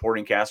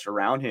supporting cast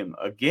around him.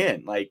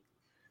 Again, like,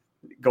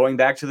 going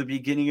back to the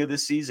beginning of the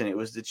season, it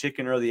was the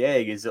chicken or the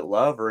egg. Is it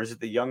Love or is it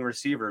the young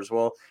receivers?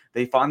 Well,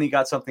 they finally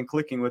got something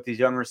clicking with these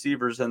young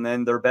receivers, and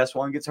then their best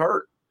one gets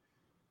hurt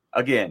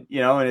again,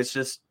 and it's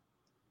just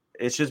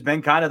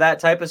been kind of that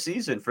type of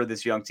season for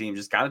this young team.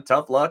 Just kind of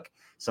tough luck.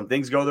 Some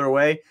things go their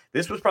way.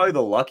 This was probably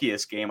the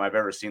luckiest game I've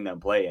ever seen them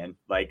play in,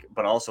 like,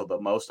 but also the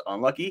most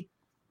unlucky.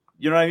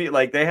 You know what I mean?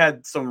 Like, they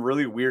had some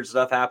really weird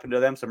stuff happen to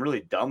them, some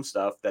really dumb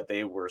stuff that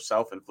they were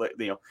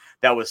self-inflicted,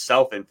 that was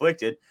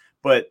self-inflicted.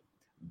 But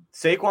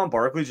Saquon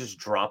Barkley just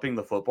dropping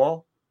the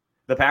football,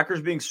 the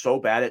Packers being so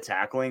bad at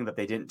tackling that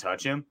they didn't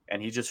touch him,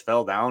 and he just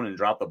fell down and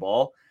dropped the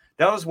ball.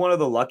 That was one of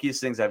the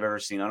luckiest things I've ever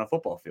seen on a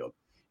football field.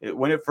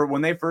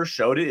 When they first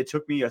showed it, it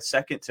took me a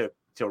second to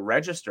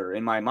register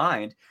in my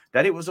mind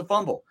that it was a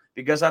fumble,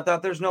 because I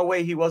thought there's no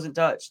way he wasn't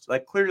touched.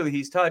 Like, clearly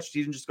he's touched.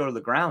 He didn't just go to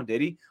the ground,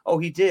 did he? Oh,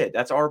 he did.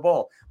 That's our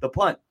ball. The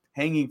punt,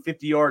 hanging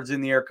 50 yards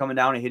in the air, coming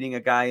down and hitting a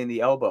guy in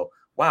the elbow.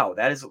 Wow,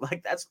 that's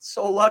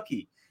so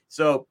lucky.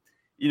 So,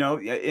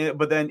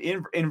 but then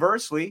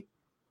inversely,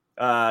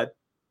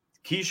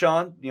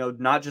 Keyshawn,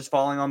 not just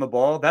falling on the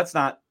ball. That's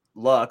not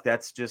luck.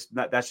 That's just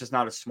not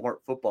a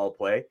smart football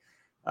play.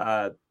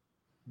 I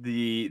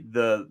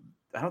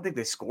don't think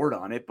they scored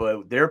on it,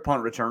 but their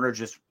punt returner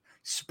just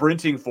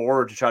sprinting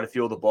forward to try to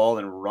field the ball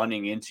and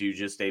running into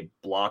just a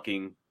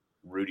blocking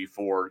Rudy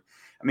Ford.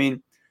 I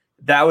mean,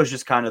 that was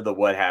just kind of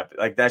what happened.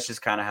 Like, that's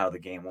just kind of how the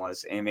game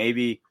was. And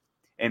maybe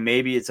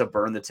it's a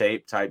burn the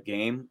tape type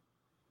game.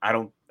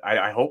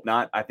 I hope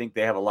not. I think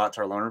they have a lot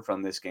to learn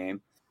from this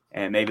game,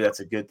 and maybe that's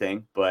a good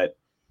thing. But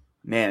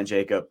man,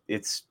 Jacob,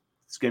 it's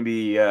going to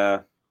be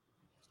a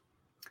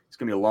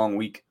long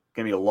week. It's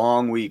going to be a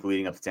long week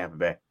leading up to Tampa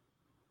Bay.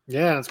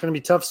 Yeah, it's going to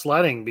be tough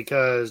sledding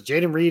because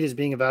Jaden Reed is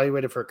being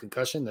evaluated for a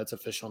concussion. That's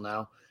official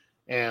now.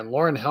 And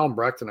Lauren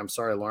Helmbrecht, and I'm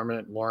sorry,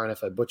 Lauren,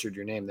 if I butchered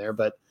your name there,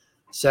 but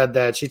said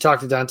that she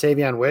talked to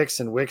Dontavian Wicks,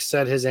 and Wicks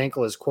said his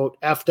ankle is, quote,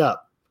 effed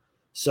up.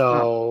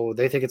 So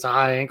They think it's a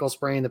high ankle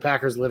sprain. The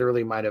Packers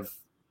literally might have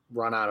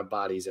run out of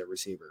bodies at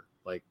receiver.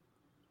 Like,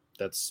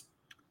 that's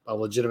a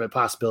legitimate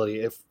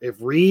possibility. If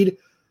Reed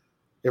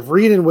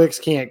and Wicks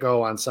can't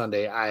go on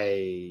Sunday,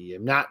 I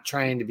am not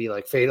trying to be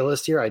like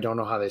fatalist here. I don't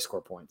know how they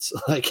score points.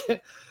 Like,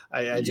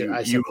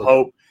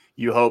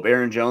 you hope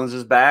Aaron Jones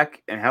is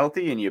back and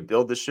healthy, and you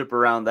build the ship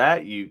around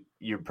that.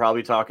 You're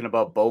probably talking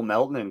about Bo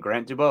Melton and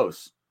Grant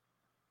Dubose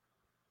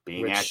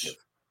being active,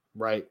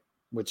 right?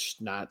 Which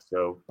not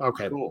so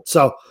okay. Cool.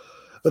 So,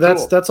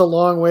 but that's a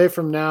long way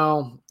from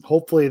now.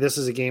 Hopefully, this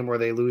is a game where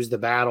they lose the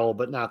battle,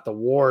 but not the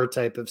war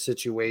type of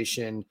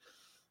situation.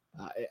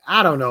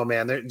 I don't know,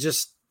 man.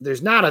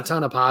 There's not a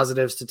ton of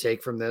positives to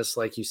take from this,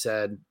 like you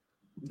said.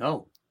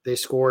 No, they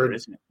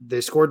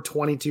scored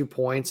 22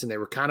 points, and they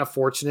were kind of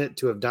fortunate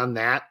to have done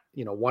that.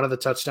 One of the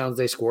touchdowns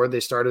they scored,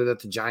 they started at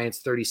the Giants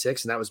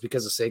 36, and that was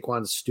because of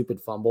Saquon's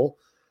stupid fumble.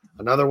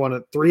 Another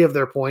one, 3 of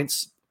their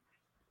points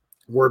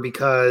were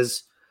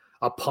because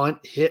a punt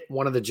hit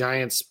one of the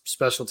Giants'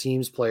 special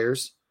teams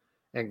players,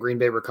 and Green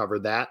Bay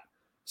recovered that.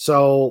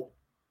 So,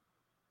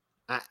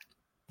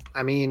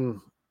 I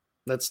mean,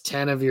 that's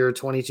 10 of your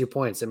 22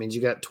 points. That means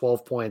you got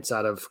 12 points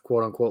out of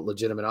quote unquote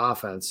legitimate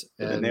offense.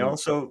 And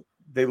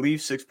they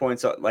leave 6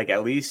 points, like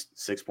at least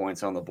 6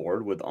 points on the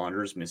board with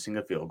Anders missing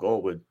a field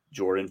goal, with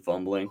Jordan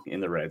fumbling in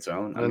the red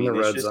zone.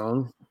 Red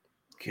zone.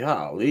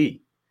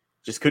 Golly.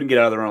 just couldn't get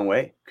out of their own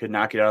way. Could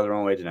not get out of their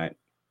own way tonight.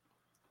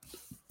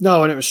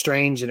 No, and it was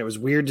strange, and it was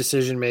weird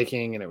decision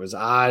making, and it was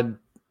odd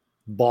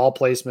ball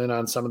placement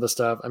on some of the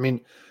stuff. I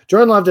mean,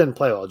 Jordan Love didn't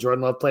play well.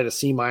 Jordan Love played a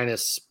C-,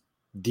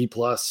 D+,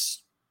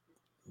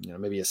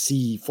 maybe a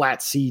C,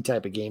 flat C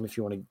type of game if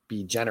you want to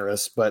be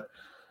generous, but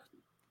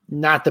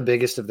not the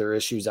biggest of their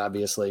issues,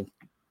 obviously.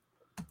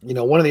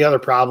 One of the other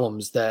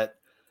problems that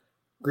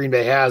Green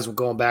Bay has,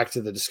 going back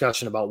to the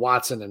discussion about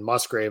Watson and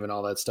Musgrave and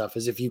all that stuff,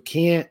 is if you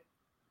can't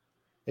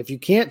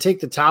take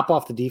the top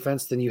off the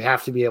defense, then you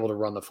have to be able to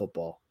run the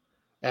football.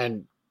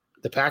 And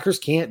the Packers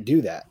can't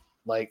do that.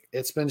 Like,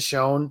 it's been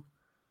shown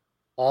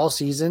all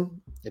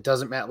season. It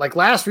doesn't matter. Like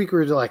last week, we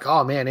were like,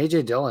 oh man,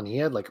 AJ Dillon, he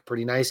had like a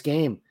pretty nice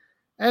game.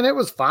 And it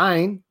was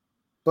fine.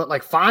 But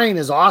like, fine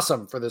is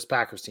awesome for this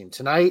Packers team.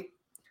 Tonight,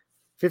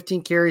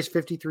 15 carries,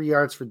 53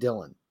 yards for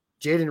Dillon.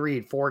 Jaden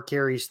Reed, 4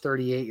 carries,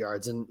 38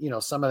 yards. And,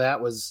 some of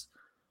that was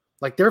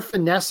like they're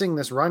finessing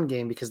this run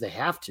game because they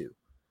have to.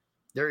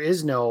 There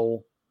is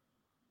no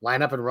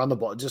line up and run the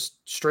ball, just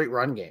straight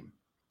run game.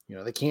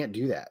 They can't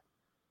do that.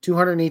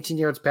 218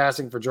 yards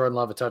passing for Jordan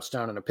Love, a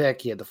touchdown and a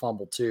pick. He had the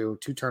fumble too.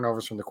 2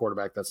 turnovers from the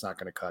quarterback. That's not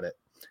going to cut it.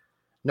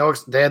 No,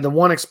 they had the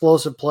one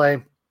explosive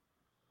play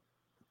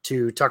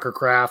to Tucker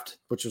Kraft,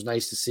 which was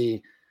nice to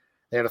see.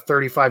 They had a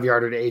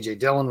 35-yarder to A.J.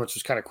 Dillon, which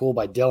was kind of cool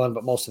by Dillon,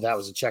 but most of that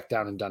was a check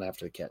down and done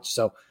after the catch.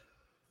 So,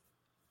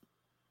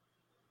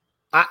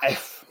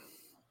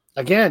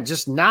 again,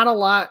 just not a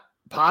lot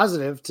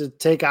positive to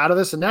take out of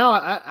this. And now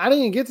I didn't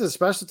even get to the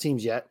special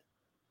teams yet.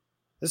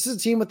 This is a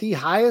team with the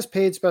highest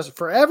paid special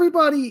for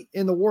everybody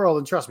in the world.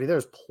 And trust me,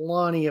 there's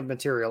plenty of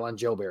material on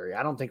Joe Barry.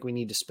 I don't think we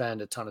need to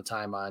spend a ton of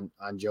time on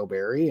Joe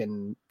Barry.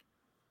 And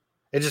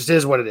it just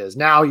is what it is.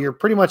 Now you're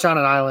pretty much on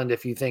an island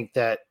if you think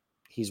that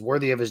he's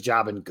worthy of his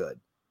job and good.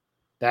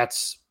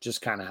 That's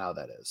just kind of how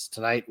that is.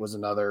 Tonight was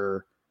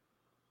another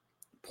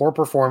poor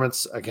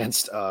performance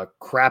against a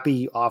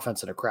crappy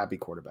offense and a crappy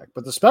quarterback.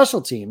 But the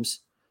special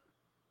teams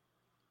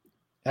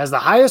has the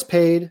highest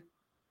paid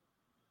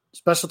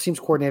special teams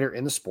coordinator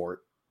in the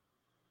sport,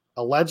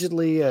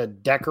 allegedly a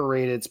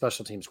decorated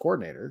special teams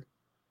coordinator,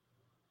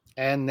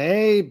 and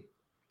they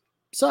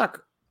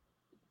suck.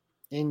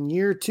 In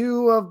year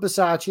 2 of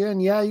Bisaccia,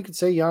 and yeah, you could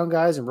say young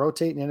guys and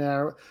rotating in and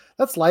out.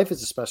 That's life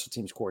as a special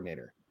teams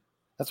coordinator.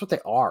 That's what they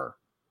are.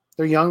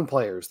 They're young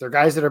players. They're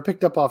guys that are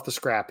picked up off the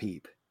scrap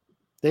heap.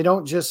 They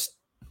don't just,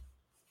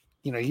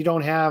 you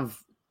don't have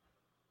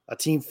a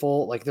team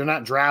full, like they're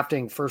not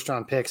drafting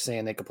first-round picks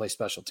saying they could play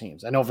special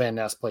teams. I know Van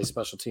Ness plays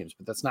special teams,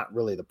 but that's not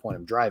really the point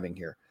I'm driving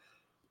here.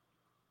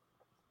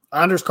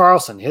 Anders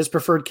Carlson, his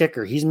preferred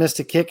kicker, he's missed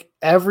a kick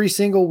every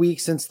single week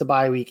since the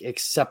bye week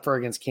except for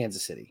against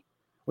Kansas City.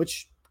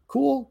 Which,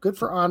 cool, good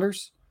for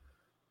Anders.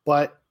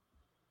 But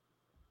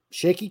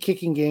shaky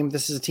kicking game,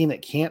 this is a team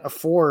that can't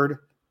afford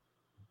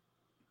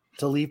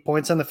to leave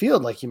points on the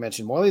field, like you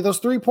mentioned, Morley. Those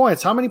 3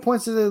 points, how many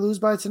points did they lose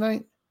by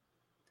tonight?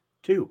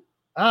 2.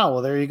 Oh,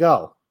 well, there you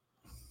go.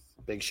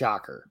 Big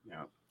shocker.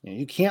 Yeah.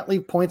 You can't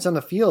leave points on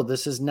the field.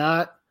 This is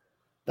not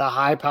the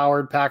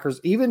high-powered Packers.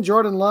 Even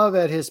Jordan Love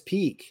at his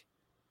peak.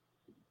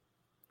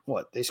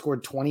 They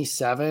scored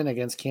 27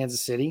 against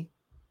Kansas City?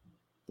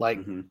 Like,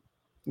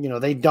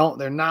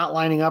 they're not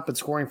lining up and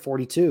scoring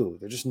 42.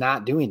 They're just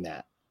not doing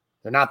that.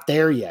 They're not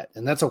there yet.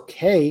 And that's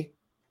okay,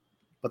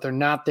 but they're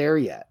not there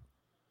yet.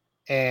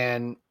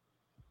 And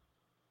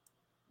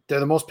they're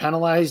the most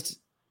penalized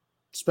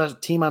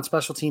team on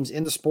special teams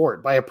in the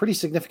sport by a pretty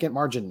significant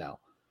margin now.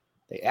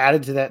 They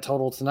added to that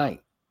total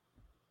tonight.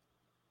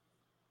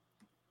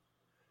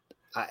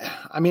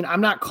 I mean,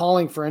 I'm not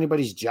calling for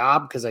anybody's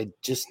job because I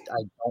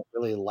don't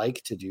really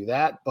like to do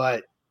that,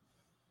 but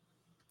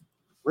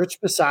Rich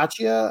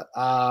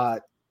Bisaccia,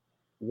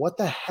 what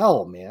the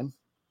hell, man?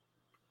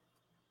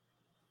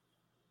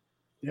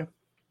 Yeah.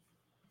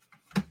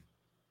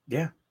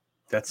 Yeah.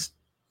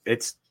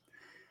 It's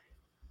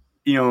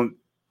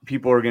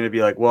people are going to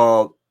be like,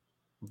 well,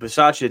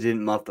 Bisaccia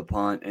didn't muff the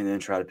punt and then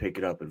try to pick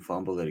it up and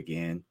fumble it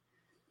again.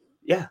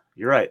 Yeah,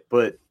 you're right.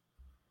 But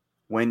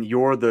when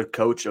you're the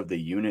coach of the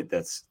unit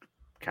that's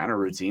kind of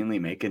routinely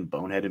making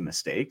boneheaded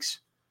mistakes,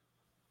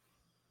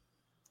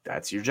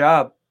 that's your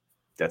job.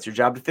 That's your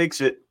job to fix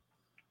it.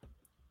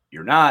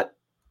 You're not.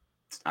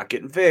 It's not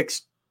getting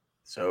fixed.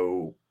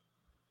 So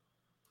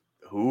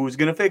who's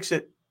going to fix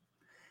it?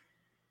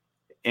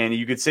 And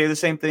you could say the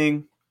same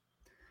thing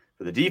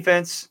for the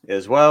defense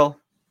as well.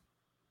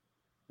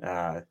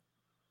 Don't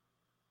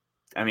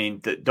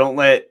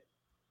let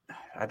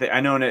 –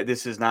 I know that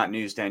this is not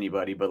news to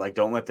anybody, but,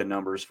 don't let the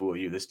numbers fool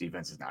you. This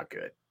defense is not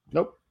good.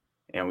 Nope.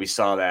 And we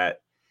saw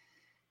that.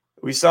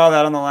 We saw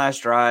that on the last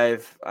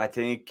drive. I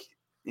think,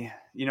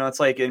 it's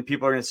like – and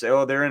people are going to say,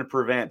 oh, they're in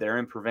prevent. They're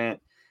in prevent.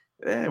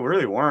 They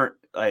really weren't.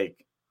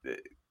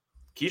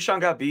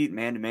 Keyshawn got beat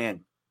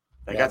man-to-man.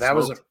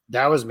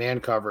 That was man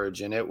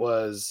coverage, and it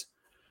was –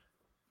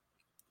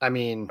 by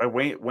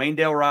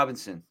Wayndale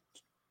Robinson.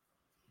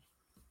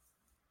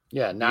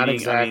 Yeah, not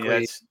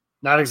exactly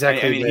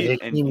the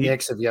Hakeem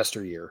Nicks of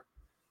yesteryear.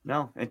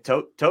 No, and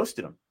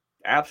toasted him.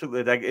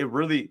 Absolutely. It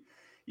really,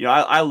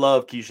 I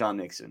love Keyshawn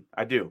Nixon.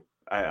 I do.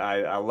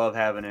 I love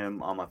having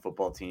him on my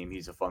football team.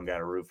 He's a fun guy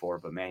to root for,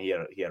 but man, he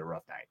had a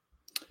rough night.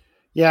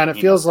 Yeah, and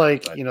it feels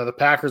like, the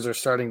Packers are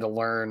starting to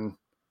learn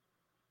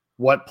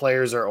what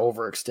players are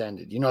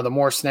overextended. The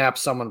more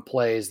snaps someone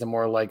plays, the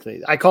more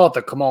likely. I call it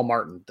the Kamal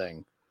Martin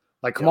thing.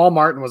 Like Kamal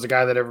Martin was a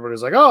guy that everybody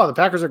was like, oh, the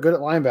Packers are good at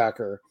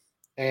linebacker.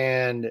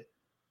 And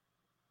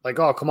like,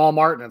 oh, Kamal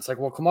Martin. It's like,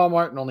 well, Kamal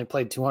Martin only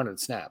played 200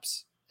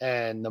 snaps.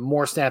 And the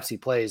more snaps he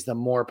plays, the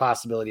more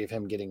possibility of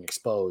him getting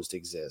exposed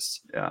exists.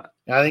 Yeah.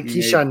 And I think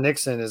Keyshawn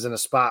Nixon is in a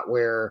spot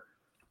where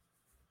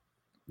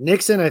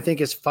Nixon, I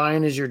think, is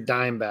fine as your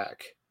dime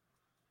back.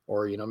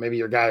 Or, maybe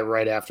your guy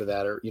right after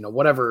that, or,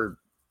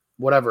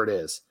 whatever it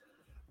is.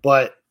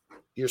 But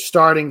your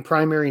starting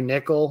primary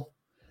nickel,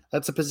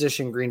 that's a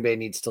position Green Bay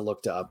needs to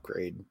look to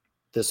upgrade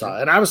this.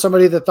 And I was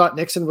somebody that thought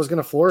Nixon was going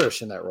to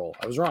flourish in that role.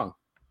 I was wrong.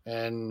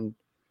 And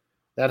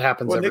that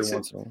happens every once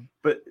in a while.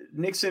 But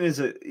Nixon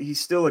he's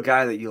still a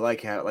guy that you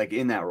like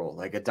in that role,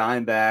 like a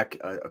dime back,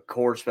 a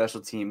core special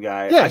team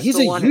guy. Yeah, he's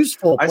a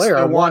useful player.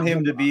 I want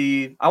him to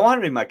be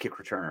my kick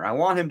returner. I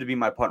want him to be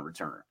my punt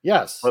returner.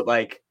 Yes. But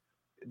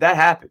that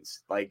happens.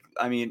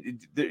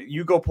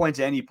 You go point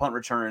to any punt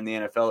returner in the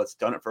NFL that's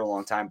done it for a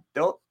long time.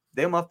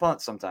 They muff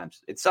punts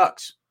sometimes. It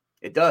sucks.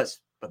 It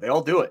does, but they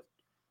all do it.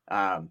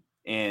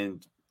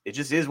 And it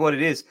just is what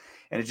it is.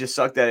 And it just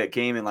sucked that it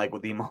came in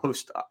with the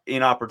most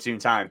inopportune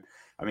time.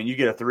 I mean, you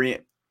get a three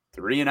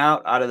and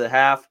out of the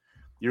half.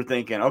 You're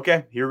thinking,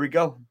 okay, here we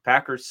go.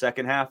 Packers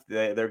second half.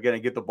 They're going to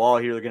get the ball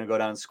here. They're going to go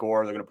down and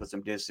score. They're going to put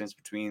some distance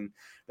between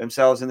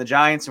themselves and the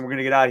Giants. And we're going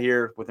to get out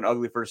here with an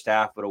ugly first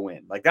half, but a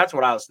win. That's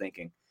what I was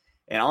thinking.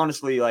 And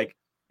honestly,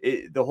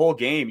 the whole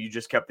game, you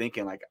just kept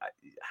thinking they're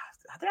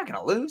not going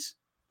to lose.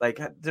 They're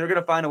going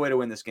to find a way to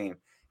win this game.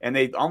 And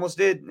they almost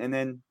did. And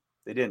then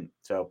they didn't.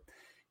 So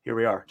here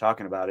we are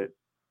talking about it.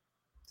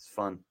 It's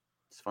fun.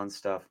 It's fun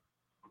stuff.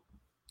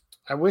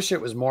 I wish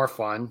it was more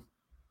fun.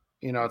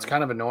 It's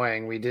kind of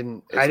annoying.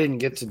 I didn't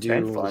get to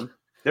do fun.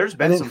 There's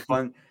been some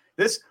fun.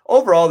 This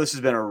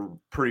has been a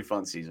pretty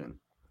fun season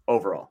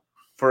overall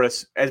for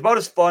us. About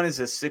as fun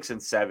as a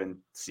 6-7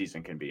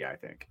 season can be, I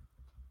think.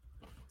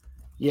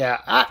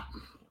 Yeah,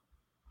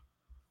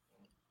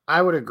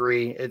 I would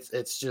agree.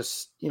 It's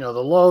just, the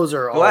lows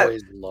are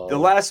always low. The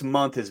last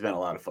month has been a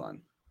lot of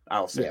fun.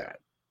 I'll say that.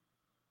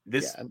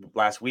 This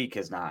last week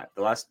has not.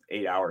 The last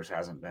 8 hours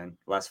hasn't been.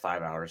 The last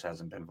 5 hours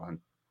hasn't been fun.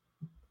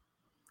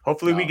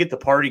 Hopefully we get the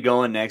party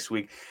going next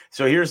week.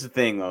 So here's the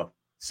thing, though.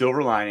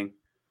 Silver lining.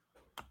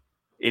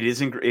 It is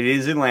in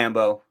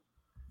Lambeau.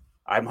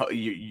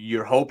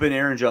 You're hoping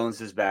Aaron Jones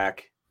is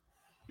back.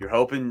 You're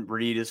hoping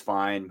Reed is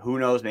fine. Who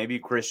knows? Maybe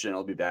Christian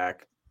will be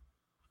back.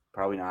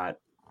 Probably not,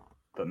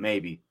 but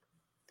maybe.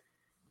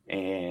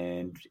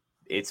 And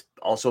it's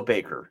also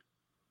Baker.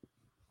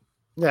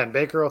 Yeah, and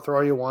Baker will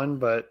throw you one,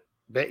 but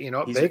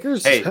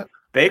Baker's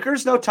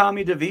Baker's no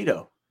Tommy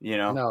DeVito.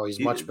 No, he's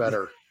much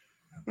better.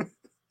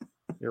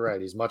 You're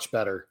right. He's much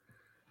better.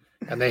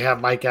 And they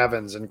have Mike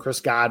Evans and Chris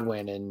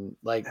Godwin and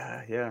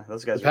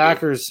those guys. The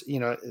Packers,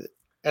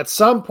 at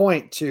some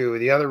point too,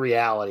 the other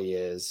reality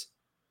is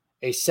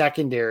a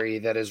secondary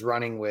that is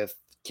running with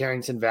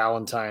Carrington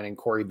Valentine and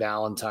Corey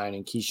Ballantyne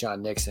and Keyshawn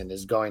Nixon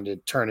is going to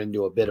turn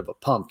into a bit of a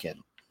pumpkin.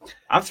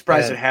 I'm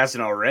surprised it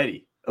hasn't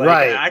already.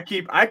 Right. I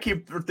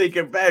keep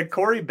thinking, man,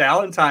 Corey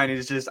Ballantyne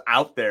is just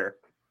out there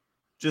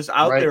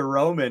there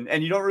roaming,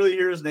 and you don't really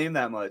hear his name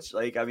that much.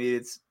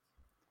 It's.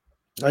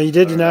 Oh, you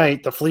did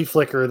tonight. The flea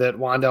flicker that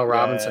Wan'Dale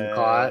Robinson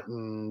caught,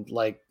 and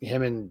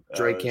him and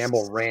Drake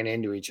Campbell ran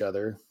into each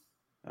other.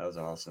 That was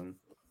awesome.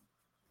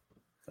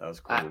 That was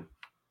cool.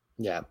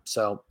 Yeah.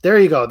 So there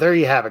you go. There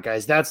you have it,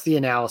 guys. That's the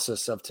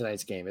analysis of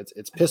tonight's game.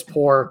 It's piss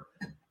poor.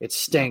 It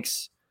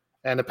stinks.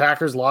 And the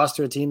Packers lost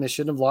to a team they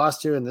shouldn't have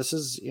lost to. And this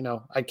is,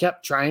 I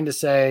kept trying to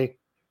say,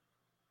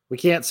 we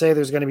can't say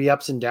there's going to be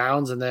ups and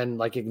downs and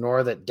then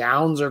ignore that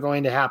downs are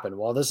going to happen.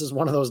 Well, this is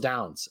one of those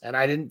downs. And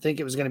I didn't think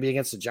it was going to be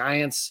against the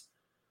Giants.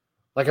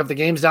 If the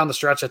game's down the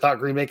stretch, I thought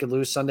Green Bay could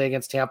lose. Sunday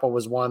against Tampa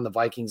was one. The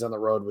Vikings on the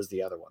road was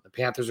the other one. The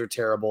Panthers are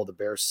terrible. The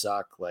Bears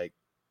suck.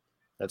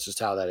 That's just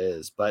how that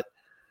is. But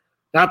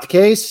not the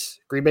case.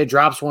 Green Bay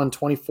drops one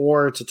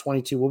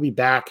 24-22. We'll be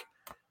back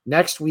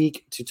next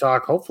week to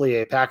talk, hopefully,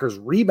 a Packers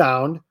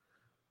rebound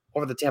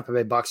over the Tampa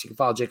Bay Bucks. You can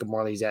follow Jacob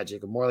Morley. He's at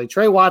Jacob Morley.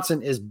 Trey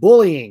Watson is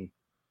bullying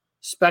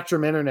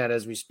Spectrum Internet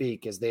as we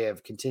speak, as they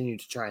have continued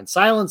to try and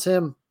silence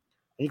him. And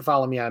you can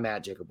follow me. I'm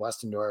at Jacob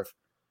Westendorf.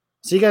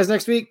 See you guys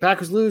next week.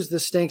 Packers lose.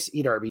 This stinks.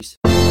 Eat Arby's.